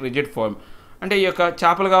complete rigid form. అంటే ఈ యొక్క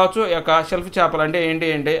చేపలు కావచ్చు, ఈ యొక్క shelf చేపలు అంటే ఏంటి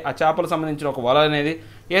అంటే ఆ చేపలకు సంబంధించిన ఒక వల అనేది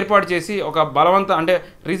ఏర్పాటు చేసి ఒక బలవంత అంటే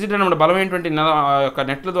రిజిడ్ అనమాట బలమైనటువంటి యొక్క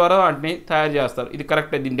నెట్ల ద్వారా వాటిని తయారు చేస్తారు. ఇది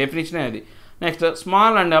కరెక్ట్, దీని డెఫినేషనే అది. Next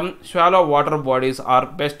small and shallow water bodies are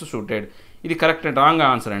best suited. ఇది కరెక్ట్, రాంగ్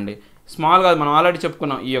ఆన్సర్ అండి. స్మాల్ కాదు, మనం ఆల్రెడీ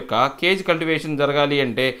చెప్పుకున్నాం. ఈ యొక్క కేజ్ కల్టివేషన్ జరగాలి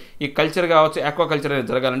అంటే ఈ కల్చర్ కావచ్చు, ఆక్వాకల్చర్ అనేది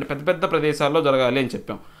జరగాలంటే పెద్ద పెద్ద ప్రదేశాల్లో జరగాలి అని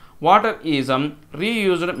చెప్పాం. Water is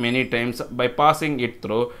reused many times by passing it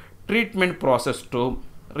through treatment process to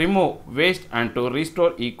remove waste and to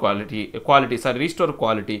restore restore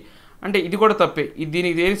quality. అంటే ఇది కూడా తప్పే.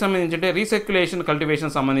 దీనికి దేనికి సంబంధించి అంటే రీసర్క్యులేషన్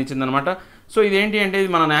కల్టివేషన్ సంబంధించింది అనమాట. సో ఇదేంటి అంటే ఇది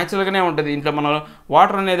మన న్యాచురల్గానే ఉంటుంది, ఇంట్లో మనం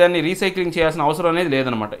వాటర్ అనే దాన్ని రీసైక్లింగ్ చేయాల్సిన అవసరం అనేది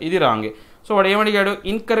లేదనమాట. ఇది రాంగే. సో వాడు ఏమడిగాడు,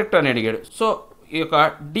 ఇన్కరెక్ట్ అని అడిగాడు. సో ఈ యొక్క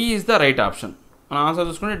D is the right option. మన ఆన్సర్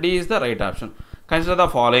చూసుకుంటే D is the right option. Consider the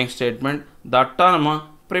following statement. The term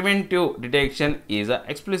preventive detection is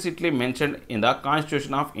explicitly mentioned in the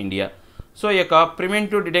constitution of India. So ఈ యొక్క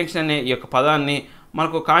preventive detection అనే ఈ యొక్క పదాన్ని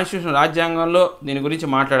మనకు కాన్స్టిట్యూషన్ రాజ్యాంగంలో దీని గురించి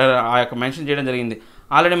మాట్లాడారు, ఆ యొక్క మెన్షన్ చేయడం జరిగింది.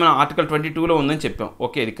 ఆల్రెడీ మనం ఆర్టికల్ 22లో ఉందని చెప్పాం.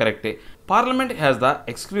 ఓకే, ఇది కరెక్టే. Parliament has the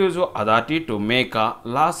exclusive authority to make a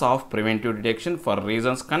loss of preventive detection for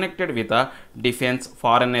reasons connected with defence,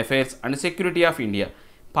 foreign affairs and security of India.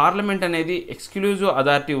 Parliament అనేది ఎక్స్క్లూజివ్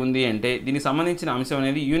అథారిటీ ఉంది అంటే దీనికి సంబంధించిన అంశం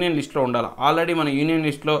అనేది యూనియన్ లిస్ట్లో ఉండాలి. ఆల్రెడీ మన యూనియన్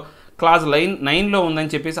లిస్ట్లో క్లాజ్ 9లో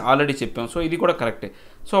ఉందని చెప్పేసి ఆల్రెడీ చెప్పాం. సో ఇది కూడా కరెక్టే.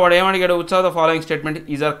 సో వాడు ఏమడిగాడు, which of the following statement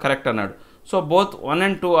is are correct అన్నాడు. So both 1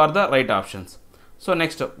 and 2 are the right options. So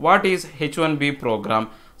next, what is H1B programme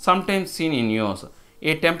sometimes scene in news?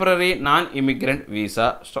 A temporary non immigrant visa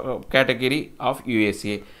category of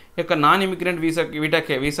USA. యొక్క non immigrant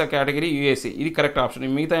visa category USA. ఇది correct option,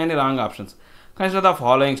 మిగతా అన్ని wrong options. Consider the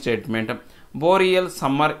following statement. Boreal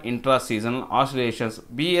summer intra-seasonal oscillations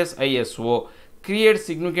BSI-SO create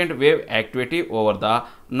significant wave activity over the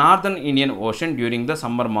northern Indian Ocean during the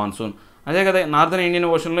summer monsoon. అదే కదా, northern Indian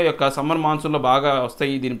ఓషన్లో యొక్క summer మాన్సూన్లో బాగా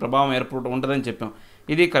వస్తాయి, దీని ప్రభావం ఉంటుందని చెప్పాం.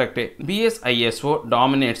 ఇది కరెక్టే. BSI-SO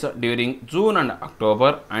dominates during June and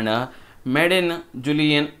October and మెడెన్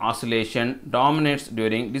Julian oscillation dominates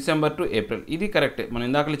during December to April. ఇది కరెక్టే, మనం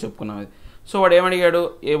ఇందాకలే చెప్పుకున్నాం అది. సో వాడు ఏమడిగాడు,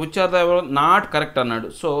 ఉచ్చారణ నాట్ కరెక్ట్ అన్నాడు.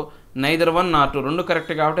 సో నైదర్ 1 nor 2 రెండు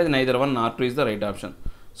కరెక్ట్ కాబట్టి అది neither 1 nor 2 is the right option.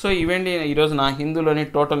 So ఇవేంటి ఈరోజు నా హిందూలోని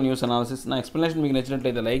టోటల్ న్యూస్ అనాలిసిస్. నా ఎక్స్ప్లెనేషన్ మీకు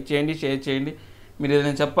నచ్చినట్లయితే లైక్ చేయండి, షేర్ చేయండి. మీరు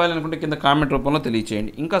ఏదైనా చెప్పాలనుకుంటే కింద కామెంట్ రూపంలో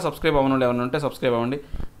తెలియచేయండి. ఇంకా సబ్స్క్రైబ్ అవ్వడం ఎవరైనా ఉంటే సబ్స్క్రైబ్ అవ్వండి.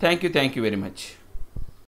 Thank you very much.